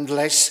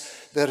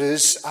unless there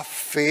is a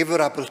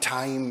favorable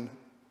time.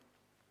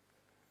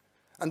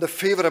 And the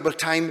favorable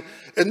time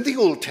in the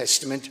Old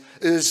Testament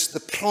is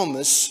the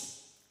promise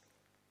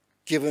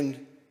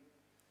given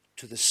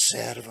to the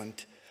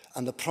servant,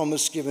 and the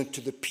promise given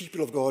to the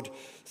people of God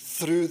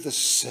through the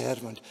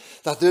servant,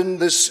 that in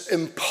this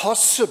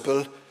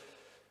impossible,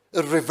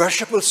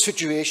 irreversible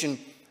situation,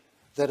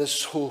 there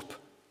is hope,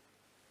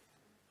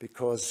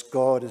 because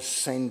God is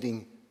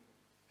sending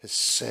his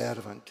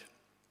servant.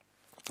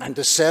 And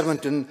the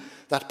servant in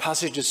that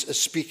passage is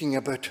speaking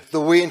about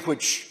the way in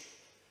which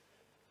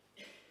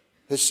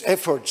his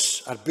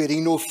efforts are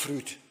bearing no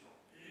fruit,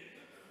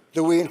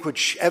 the way in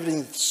which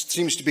everything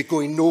seems to be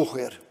going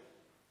nowhere.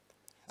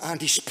 And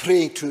he's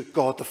praying to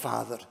God the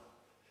Father.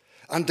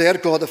 And there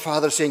God the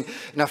Father saying,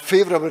 in a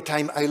favorable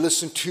time I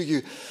listened to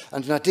you,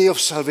 and in a day of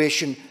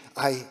salvation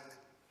I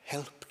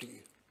helped you.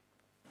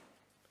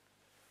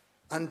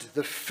 And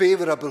the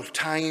favorable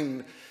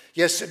time,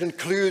 yes, it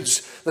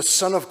includes the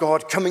Son of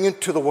God coming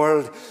into the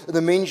world in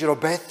the manger of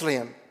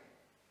Bethlehem.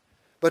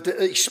 But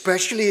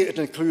especially it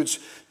includes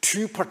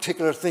two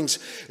particular things.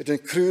 It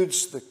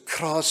includes the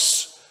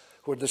cross,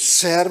 where the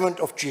servant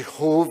of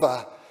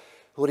Jehovah,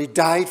 where he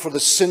died for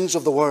the sins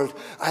of the world.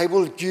 I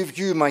will give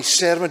you my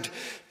servant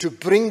to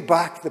bring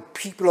back the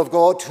people of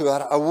God who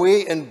are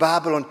away in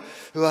Babylon,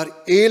 who are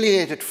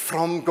alienated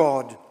from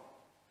God.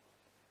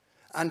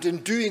 And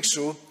in doing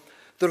so,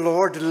 the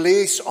Lord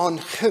lays on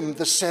him,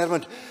 the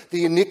servant,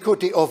 the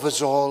iniquity of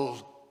us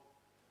all.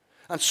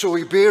 And so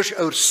he bears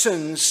our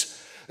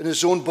sins in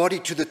his own body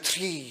to the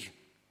tree.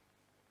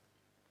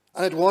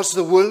 And it was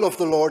the will of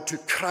the Lord to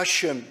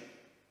crush him.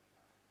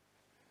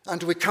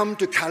 And we come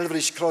to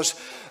Calvary's cross,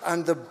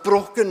 and the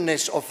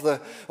brokenness of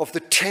the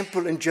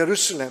temple in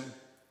Jerusalem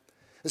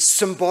is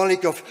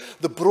symbolic of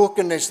the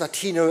brokenness that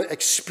he now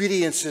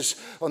experiences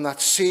on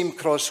that same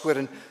cross, where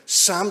in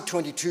Psalm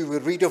 22 we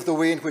read of the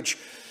way in which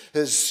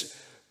his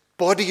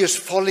body is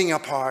falling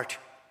apart,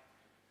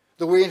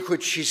 the way in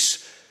which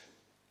he's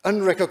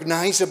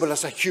unrecognizable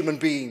as a human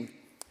being.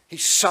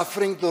 He's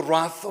suffering the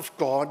wrath of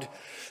God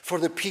for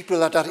the people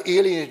that are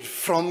alienated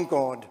from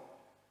God.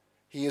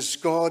 He is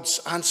God's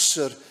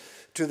answer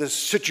to the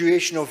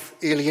situation of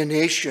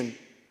alienation.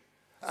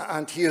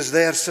 And he is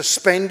there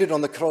suspended on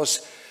the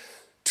cross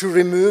to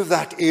remove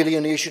that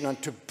alienation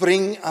and to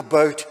bring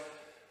about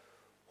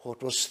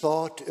what was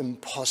thought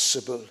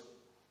impossible,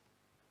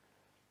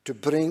 to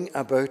bring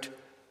about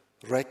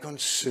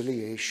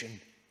reconciliation.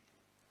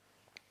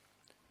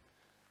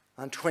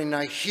 And when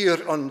I hear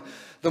on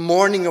the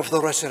morning of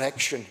the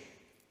resurrection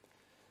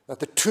that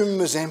the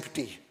tomb is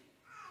empty,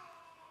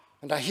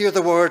 and I hear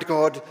the word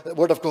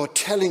of God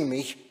telling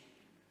me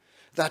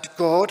that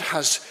God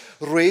has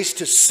raised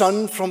his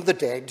Son from the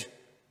dead,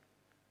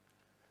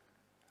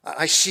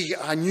 I see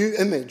a new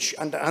image,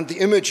 and the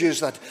image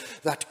is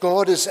that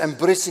God is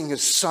embracing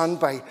his Son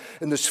by,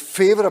 in this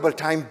favorable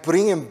time,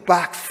 bringing him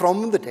back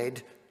from the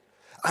dead.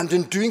 And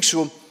in doing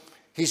so,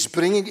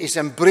 he's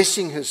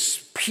embracing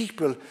his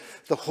people,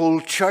 the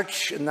whole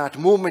church, in that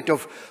moment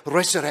of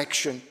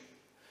resurrection.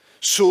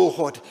 So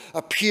what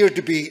appeared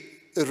to be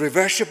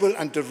irreversible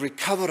and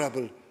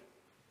irrecoverable,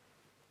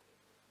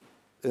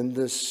 in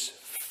this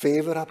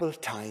favorable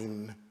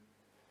time,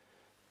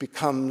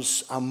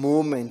 becomes a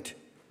moment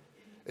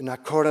in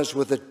accordance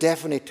with the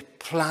definite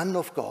plan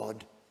of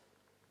God,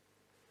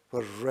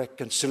 where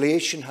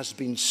reconciliation has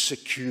been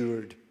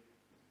secured.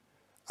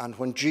 And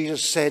when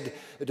Jesus said,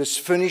 "It is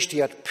finished," he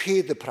had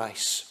paid the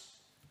price.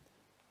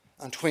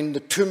 And when the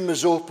tomb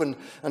is open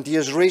and he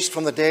is raised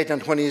from the dead,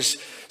 and when he is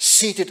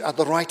seated at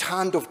the right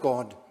hand of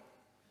God,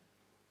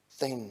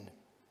 then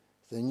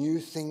the new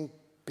thing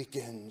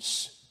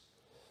begins.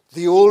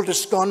 The old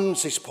is gone,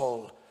 says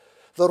Paul.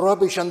 The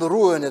rubbish and the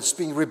ruin is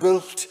being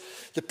rebuilt.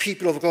 The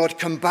people of God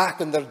come back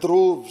in their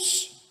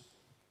droves.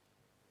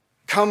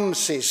 Come,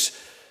 says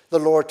the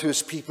Lord to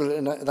his people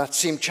in that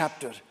same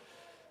chapter.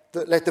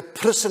 Let the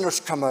prisoners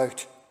come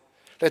out.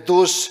 Let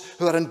those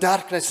who are in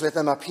darkness, let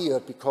them appear,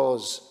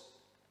 because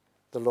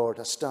the Lord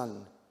has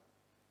done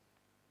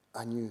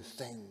a new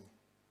thing.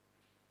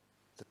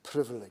 The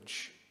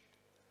privilege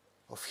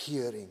of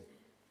hearing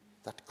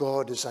that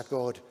God is a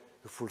God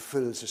who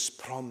fulfills his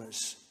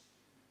promise.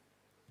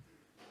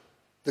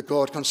 The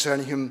God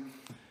concerning him,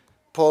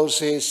 Paul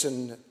says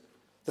in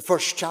the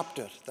first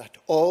chapter, that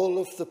all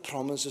of the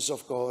promises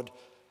of God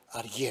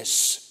are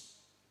yes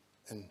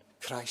in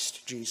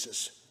Christ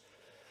Jesus.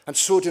 And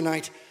so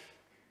tonight,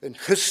 in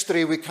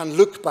history, we can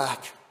look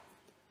back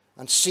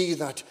and see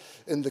that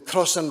in the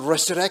cross and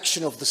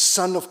resurrection of the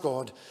Son of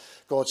God,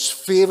 God's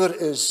favor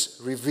is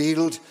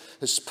revealed,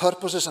 his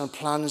purposes and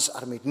plans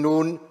are made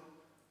known,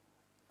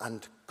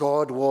 and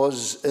God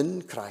was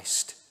in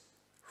Christ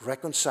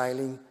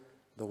reconciling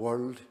the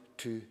world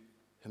to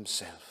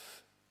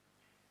himself.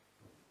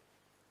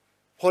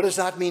 What does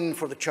that mean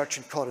for the church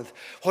in Corinth?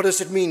 What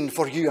does it mean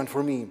for you and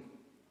for me?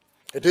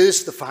 It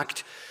is the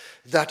fact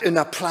that in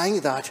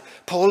applying that,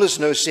 Paul is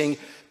now saying,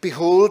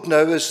 behold,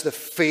 now is the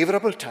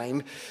favorable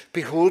time.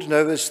 Behold,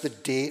 now is the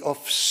day of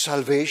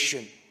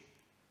salvation.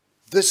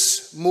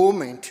 This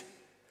moment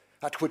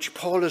at which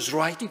Paul is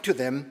writing to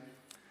them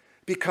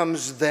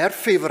becomes their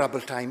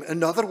favorable time.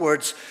 In other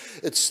words,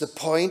 it's the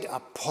point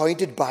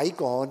appointed by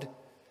God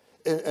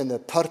in the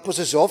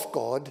purposes of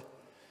God,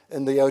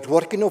 in the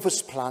outworking of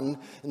his plan,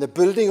 in the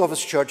building of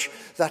his church,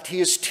 that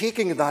he is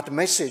taking that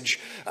message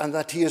and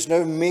that he is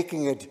now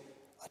making it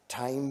a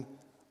time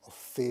of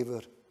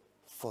favor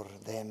for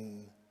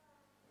them.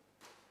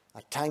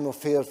 A time of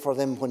favor for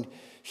them when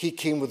he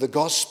came with the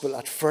gospel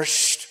at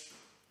first,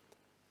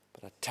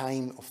 but a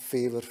time of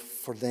favor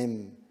for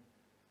them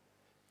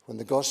when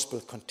the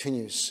gospel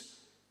continues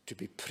to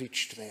be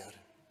preached there.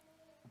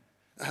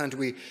 And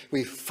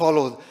we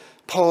follow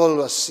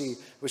Paul, as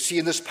we see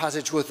in this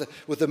passage, with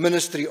the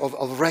ministry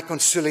of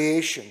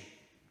reconciliation,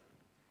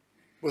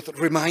 with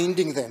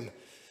reminding them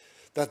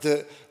that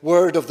the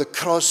word of the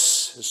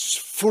cross is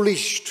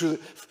foolish to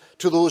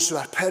those who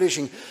are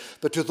perishing,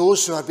 but to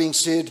those who are being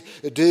saved,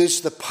 it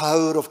is the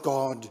power of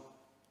God,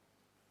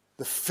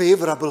 the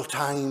favorable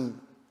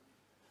time,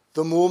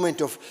 the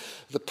moment of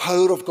the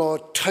power of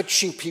God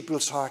touching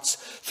people's hearts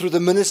through the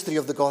ministry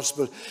of the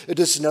gospel. It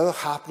is now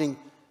happening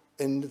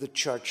in the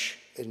church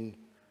in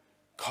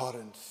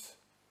Corinth,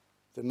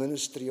 the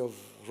ministry of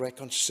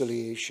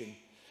reconciliation.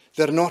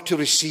 They're not to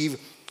receive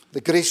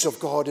the grace of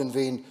God in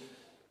vain.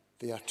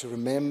 They are to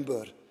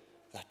remember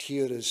that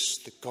here is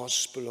the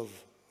gospel of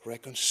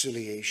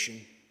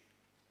reconciliation.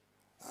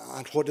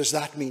 And what does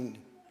that mean?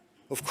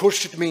 Of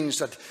course it means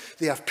that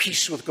they have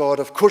peace with God.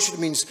 Of course it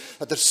means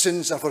that their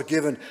sins are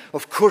forgiven.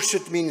 Of course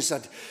it means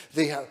that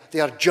they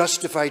are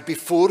justified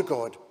before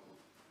God.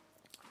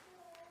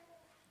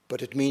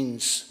 But it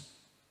means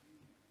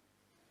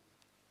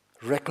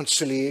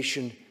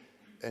reconciliation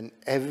in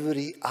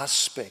every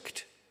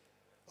aspect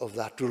of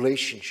that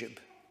relationship,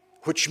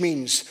 which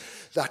means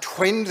that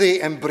when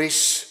they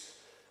embrace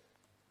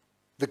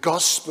the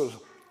gospel,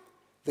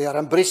 they are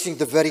embracing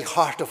the very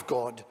heart of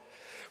God.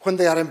 When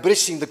they are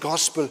embracing the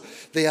gospel,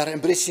 they are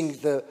embracing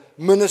the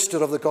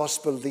minister of the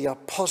gospel, the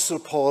Apostle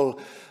Paul,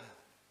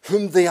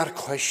 whom they are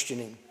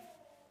questioning.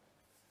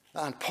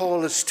 And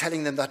Paul is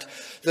telling them that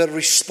their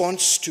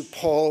response to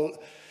Paul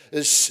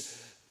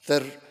is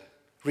their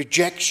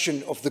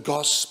rejection of the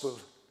gospel,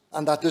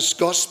 and that this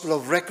gospel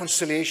of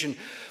reconciliation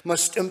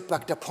must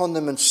impact upon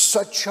them in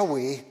such a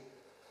way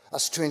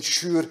as to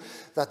ensure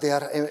that they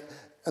are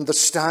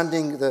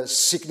understanding the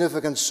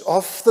significance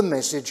of the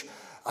message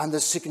and the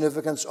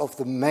significance of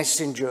the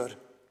messenger.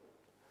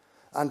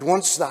 And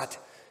once that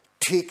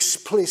takes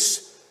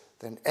place,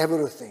 then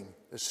everything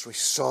is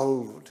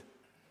resolved.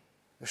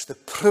 There's the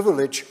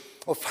privilege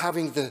of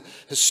having the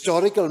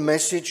historical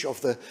message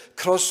of the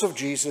cross of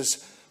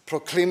Jesus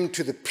proclaimed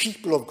to the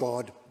people of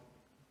God,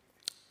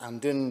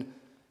 and in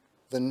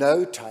the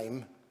now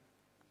time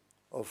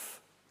of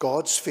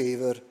God's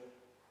favor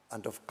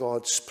and of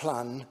God's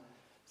plan,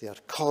 they are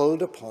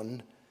called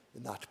upon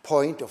in that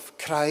point of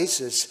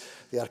crisis.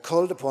 They are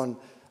called upon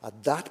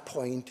at that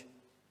point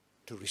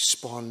to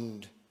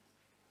respond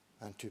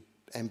and to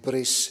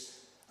embrace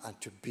and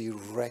to be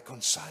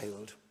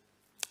reconciled.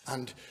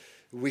 And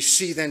we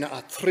see then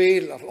a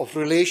trail of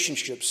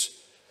relationships,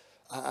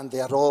 and they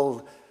are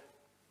all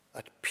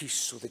at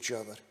peace with each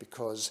other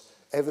because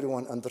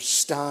everyone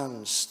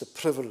understands the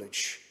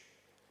privilege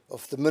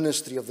of the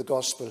ministry of the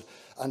gospel,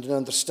 and in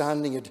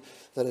understanding it,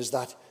 there is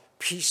that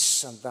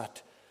peace and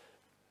that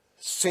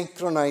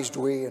synchronized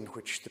way in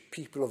which the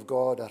people of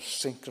God are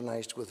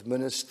synchronized with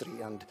ministry,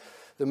 and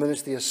the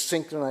ministry is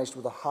synchronized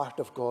with the heart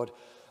of God,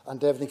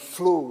 and everything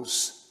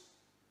flows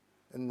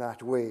in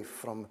that way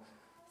from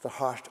the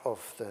heart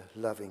of the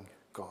loving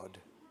God.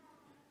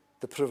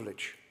 The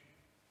privilege.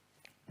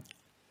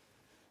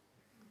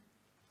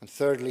 And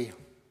thirdly,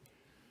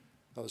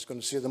 I was going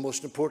to say the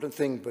most important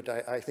thing, but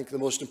I think the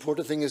most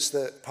important thing is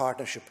the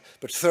partnership.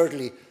 But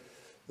thirdly,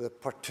 the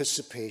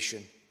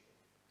participation.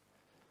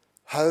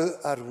 How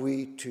are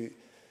we to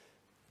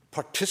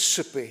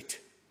participate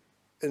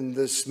in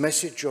this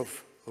message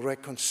of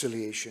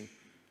reconciliation?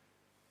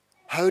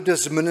 How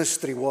does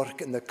ministry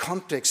work in the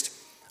context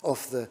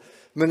of the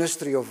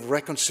ministry of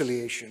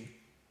reconciliation?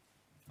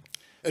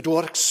 It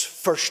works,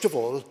 first of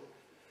all,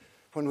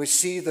 when we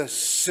see the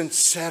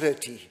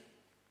sincerity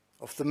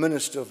of the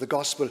minister of the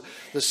gospel,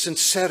 the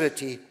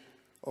sincerity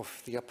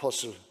of the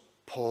Apostle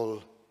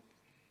Paul.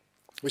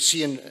 We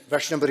see in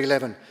verse number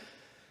 11,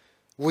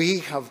 we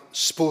have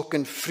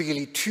spoken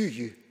freely to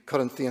you,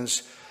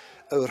 Corinthians.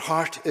 Our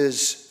heart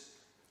is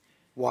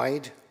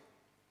wide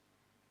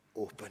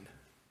open.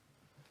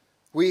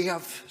 We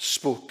have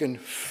spoken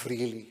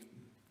freely.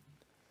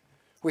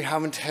 We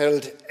haven't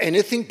held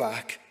anything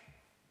back.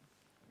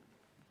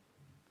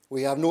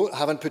 We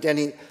haven't put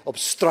any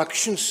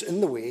obstructions in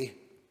the way.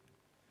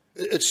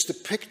 It's the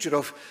picture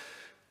of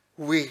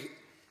we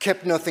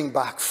kept nothing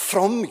back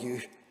from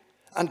you,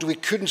 and we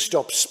couldn't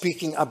stop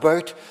speaking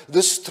about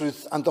this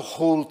truth and the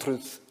whole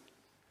truth.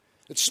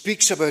 It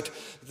speaks about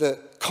the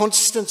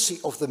constancy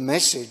of the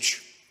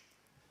message,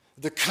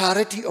 the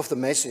clarity of the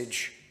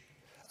message,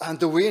 and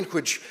the way in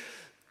which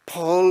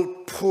Paul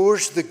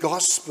pours the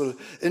gospel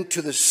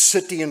into the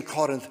city in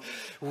Corinth.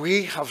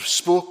 We have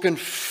spoken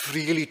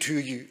freely to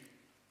you.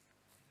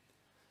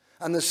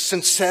 And the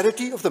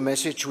sincerity of the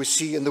message we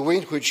see in the way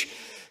in which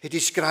he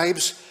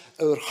describes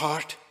our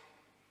heart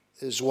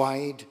is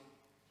wide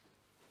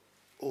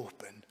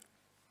open.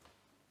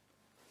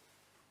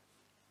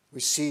 We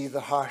see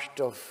the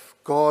heart of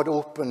God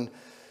open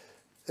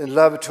in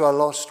love to a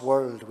lost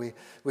world.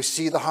 We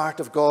see the heart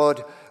of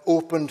God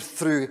opened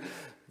through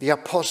the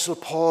Apostle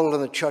Paul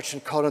and the church in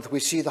Corinth. We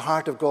see the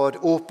heart of God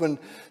open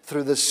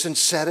through the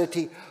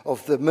sincerity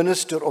of the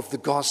minister of the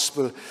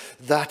gospel,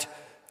 that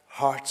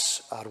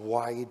hearts are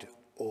wide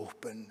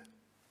open.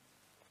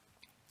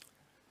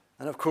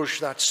 And of course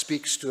that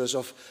speaks to us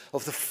of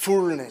the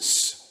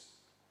fullness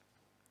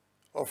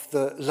of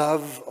the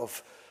love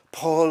of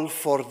Paul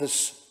for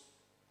this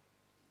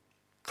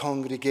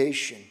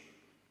congregation.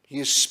 He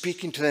is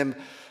speaking to them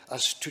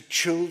as to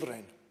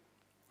children.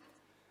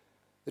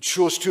 It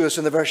shows to us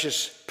in the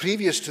verses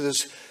previous to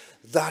this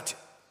that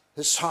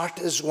his heart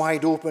is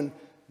wide open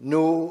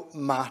no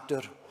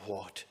matter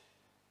what.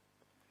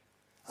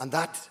 And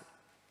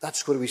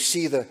that's where we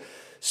see the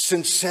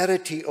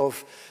sincerity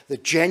of the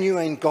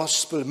genuine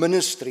gospel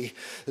ministry,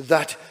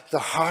 that the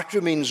heart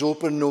remains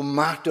open no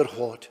matter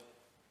what.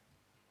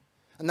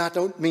 And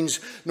that means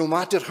no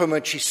matter how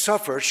much he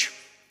suffers,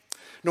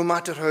 no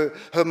matter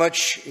how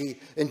much he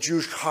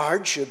endures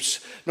hardships,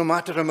 no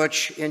matter how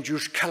much he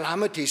endures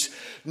calamities,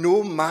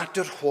 no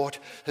matter what,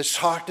 his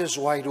heart is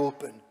wide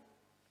open.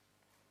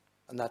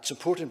 And that's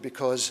important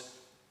because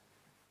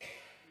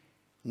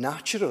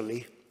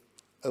naturally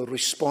our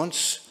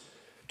response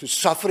to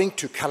suffering,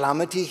 to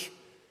calamity,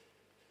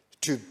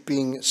 to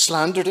being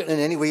slandered in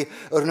any way,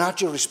 our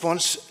natural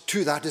response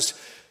to that is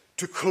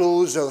to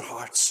close our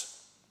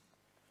hearts.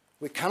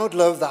 We cannot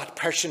love that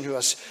person who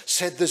has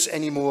said this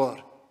anymore.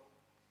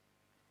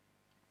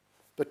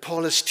 But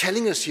Paul is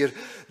telling us here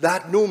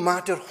that no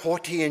matter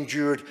what he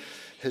endured,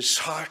 his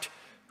heart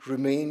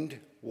remained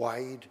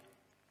wide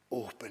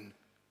open.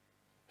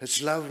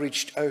 His love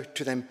reached out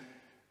to them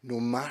no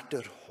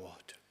matter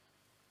what.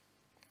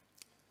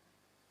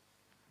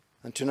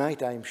 And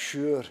tonight I'm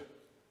sure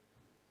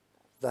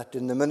that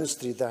in the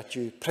ministry that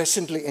you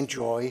presently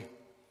enjoy,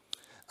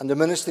 and the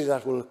ministry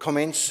that will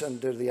commence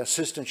under the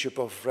assistantship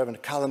of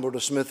Reverend Callum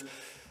Smith,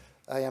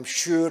 I am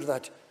sure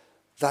that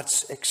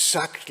that's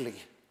exactly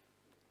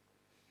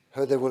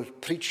how they will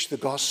preach the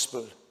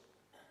gospel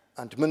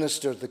and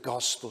minister the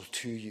gospel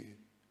to you.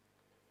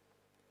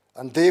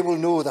 And they will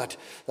know that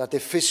they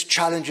face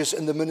challenges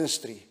in the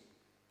ministry,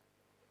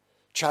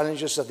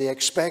 challenges that they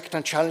expect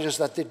and challenges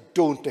that they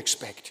don't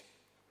expect.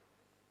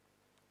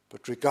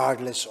 But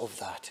regardless of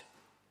that,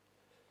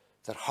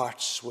 their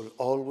hearts will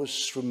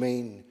always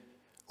remain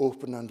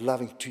open and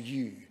loving to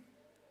you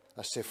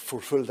as they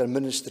fulfill their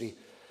ministry,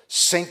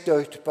 sent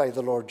out by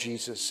the Lord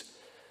Jesus,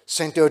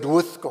 sent out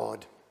with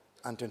God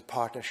and in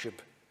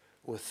partnership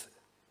with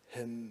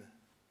him.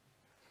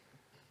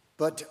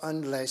 But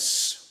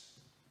unless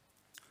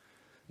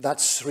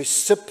that's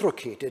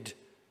reciprocated,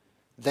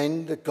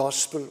 then the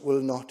gospel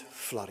will not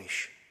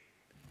flourish.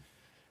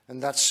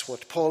 And that's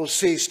what Paul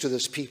says to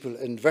this people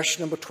in verse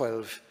number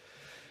 12.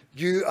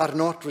 You are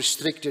not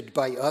restricted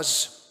by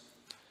us,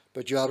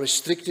 but you are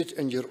restricted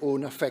in your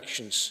own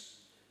affections.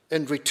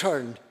 In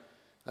return,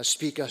 I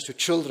speak as to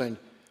children,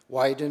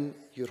 widen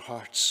your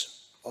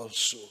hearts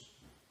also.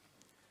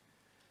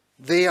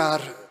 They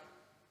are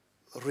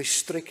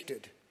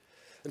restricted.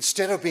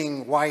 Instead of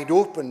being wide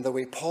open the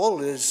way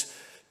Paul is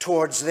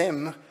towards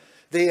them,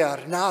 they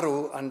are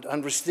narrow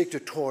and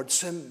restricted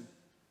towards him.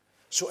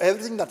 So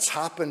everything that's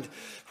happened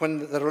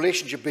when the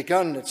relationship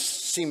began, it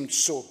seemed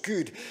so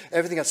good.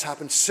 Everything that's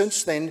happened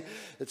since then,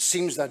 it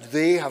seems that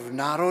they have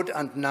narrowed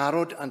and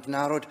narrowed and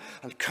narrowed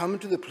and come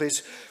to the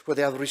place where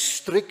they have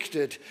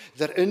restricted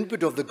their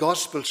input of the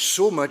gospel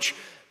so much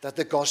that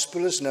the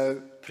gospel is now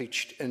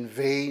preached in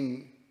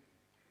vain.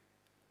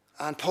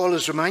 And Paul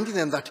is reminding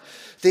them that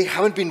they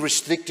haven't been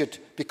restricted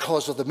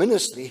because of the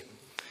ministry.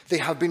 They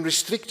have been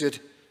restricted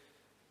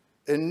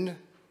in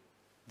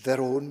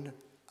their own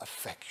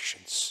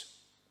affections,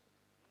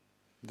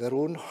 their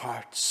own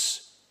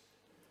hearts.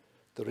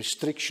 The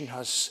restriction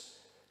has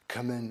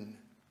come in.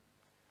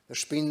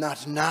 There's been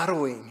that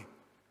narrowing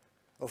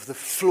of the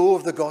flow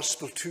of the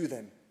gospel to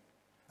them.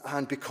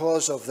 And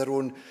because of their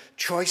own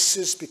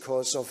choices,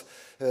 because of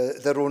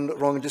their own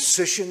wrong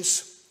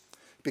decisions,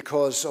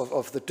 because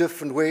of the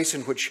different ways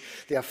in which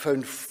they have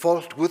found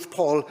fault with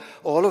Paul,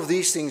 all of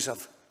these things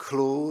have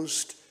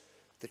closed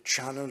the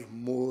channel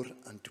more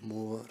and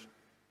more.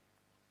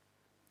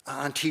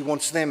 And he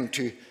wants them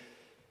to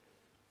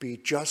be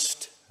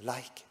just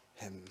like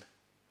him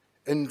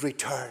in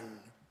return.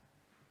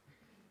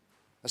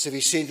 As if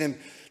he's saying to them,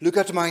 look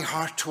at my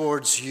heart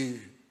towards you.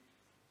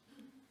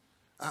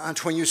 And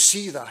when you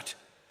see that,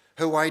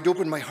 how wide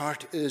open my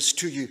heart is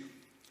to you,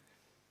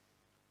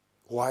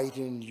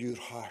 widen your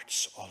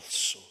hearts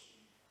also.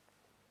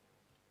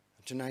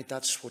 And tonight,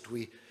 that's what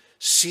we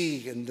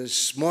see in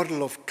this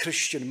model of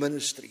Christian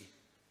ministry,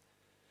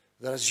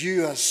 that as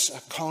you as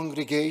a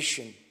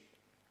congregation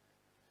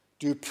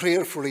do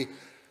prayerfully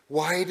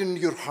widen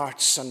your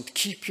hearts and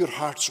keep your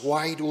hearts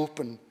wide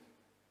open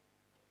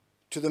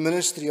to the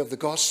ministry of the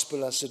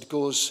gospel as it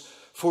goes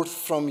forth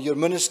from your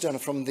minister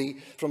and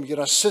from your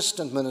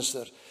assistant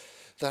minister,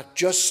 that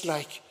just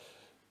like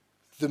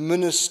the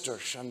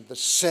ministers and the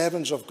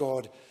servants of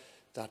God,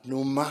 that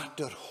no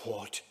matter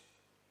what,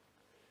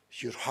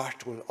 your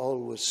heart will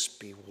always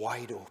be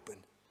wide open.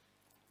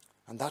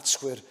 And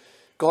that's where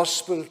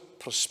gospel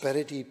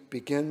prosperity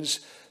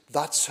begins.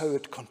 That's how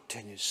it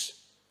continues.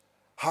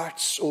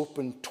 Hearts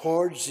open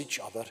towards each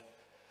other,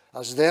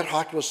 as their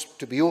heart was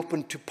to be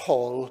open to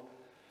Paul,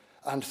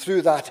 and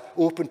through that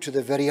open to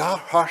the very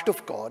heart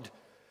of God,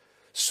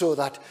 so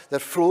that there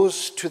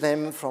flows to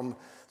them from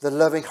the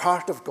loving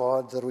heart of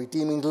God, the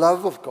redeeming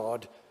love of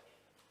God,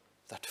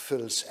 that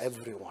fills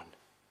everyone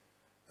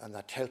and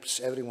that helps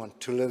everyone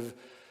to live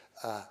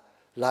a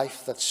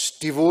life that's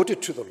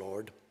devoted to the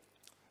Lord,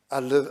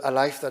 a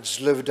life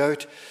that's lived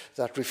out,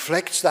 that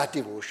reflects that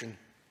devotion,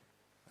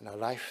 and a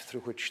life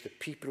through which the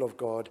people of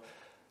God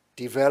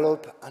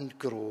develop and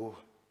grow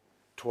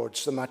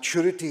towards the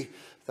maturity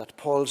that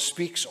Paul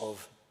speaks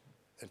of,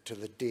 until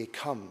the day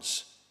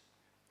comes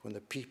when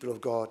the people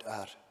of God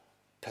are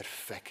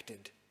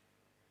perfected.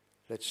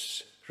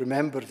 Let's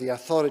remember the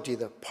authority,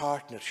 the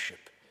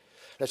partnership.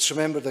 Let's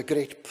remember the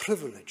great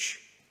privilege,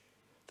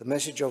 the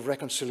message of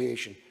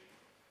reconciliation,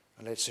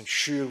 and let's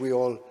ensure we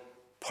all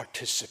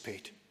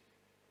participate.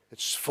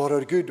 It's for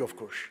our good, of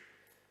course.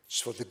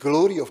 It's for the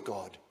glory of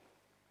God.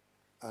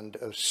 And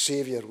our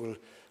Saviour will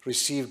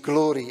receive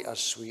glory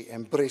as we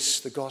embrace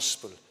the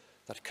gospel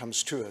that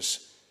comes to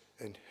us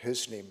in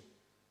his name.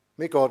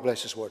 May God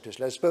bless his word to us.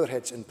 Let's bow our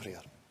heads in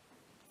prayer.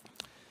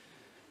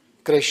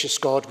 Gracious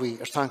God, we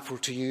are thankful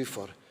to you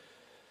for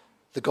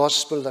the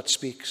gospel that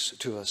speaks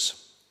to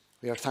us.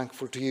 We are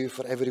thankful to you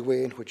for every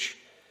way in which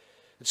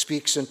it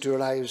speaks into our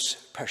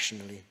lives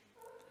personally.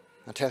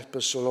 And help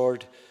us, O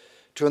Lord,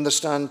 to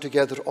understand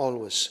together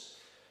always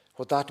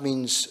what that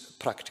means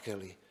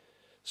practically,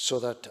 so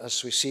that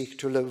as we seek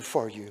to live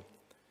for you,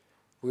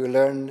 we will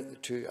learn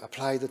to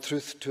apply the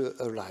truth to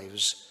our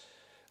lives,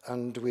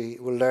 and we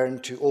will learn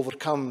to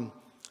overcome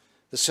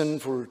the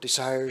sinful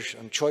desires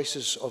and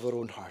choices of our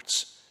own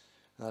hearts,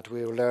 and that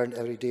we will learn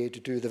every day to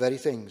do the very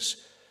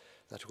things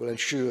that will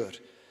ensure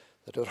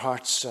that our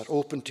hearts are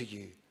open to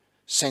you,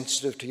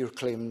 sensitive to your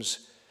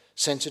claims,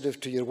 sensitive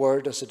to your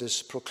word as it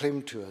is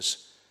proclaimed to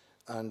us,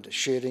 and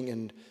sharing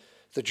in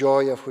the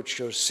joy of which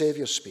your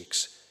Saviour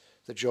speaks,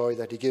 the joy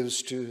that he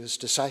gives to his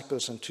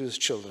disciples and to his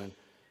children,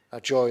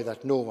 a joy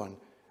that no one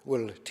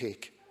will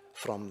take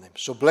from them.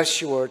 So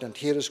bless your word, and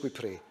hear us, we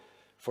pray,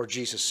 for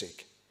Jesus'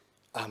 sake.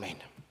 Amen.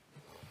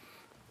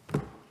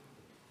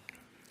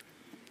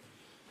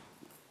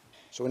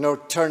 So we now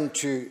turn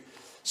to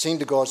sing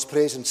to God's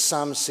praise in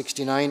Psalm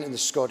 69 in the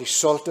Scottish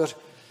Psalter.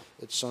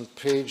 It's on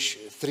page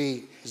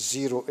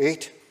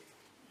 308.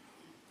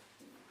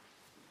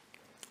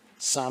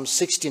 Psalm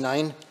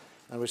 69,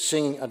 and we're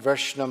singing at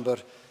verse number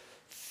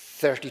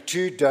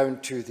 32 down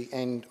to the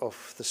end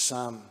of the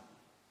psalm.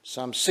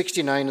 Psalm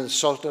 69 in the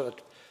Psalter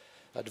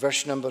at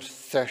verse number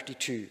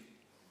 32.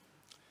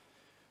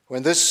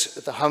 When this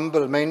the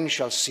humble men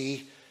shall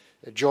see,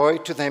 a joy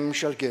to them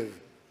shall give.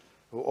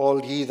 O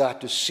all ye that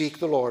do seek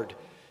the Lord,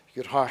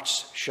 your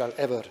hearts shall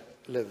ever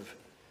live.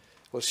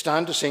 We'll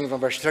stand to sing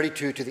from verse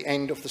 32 to the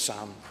end of the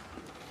psalm.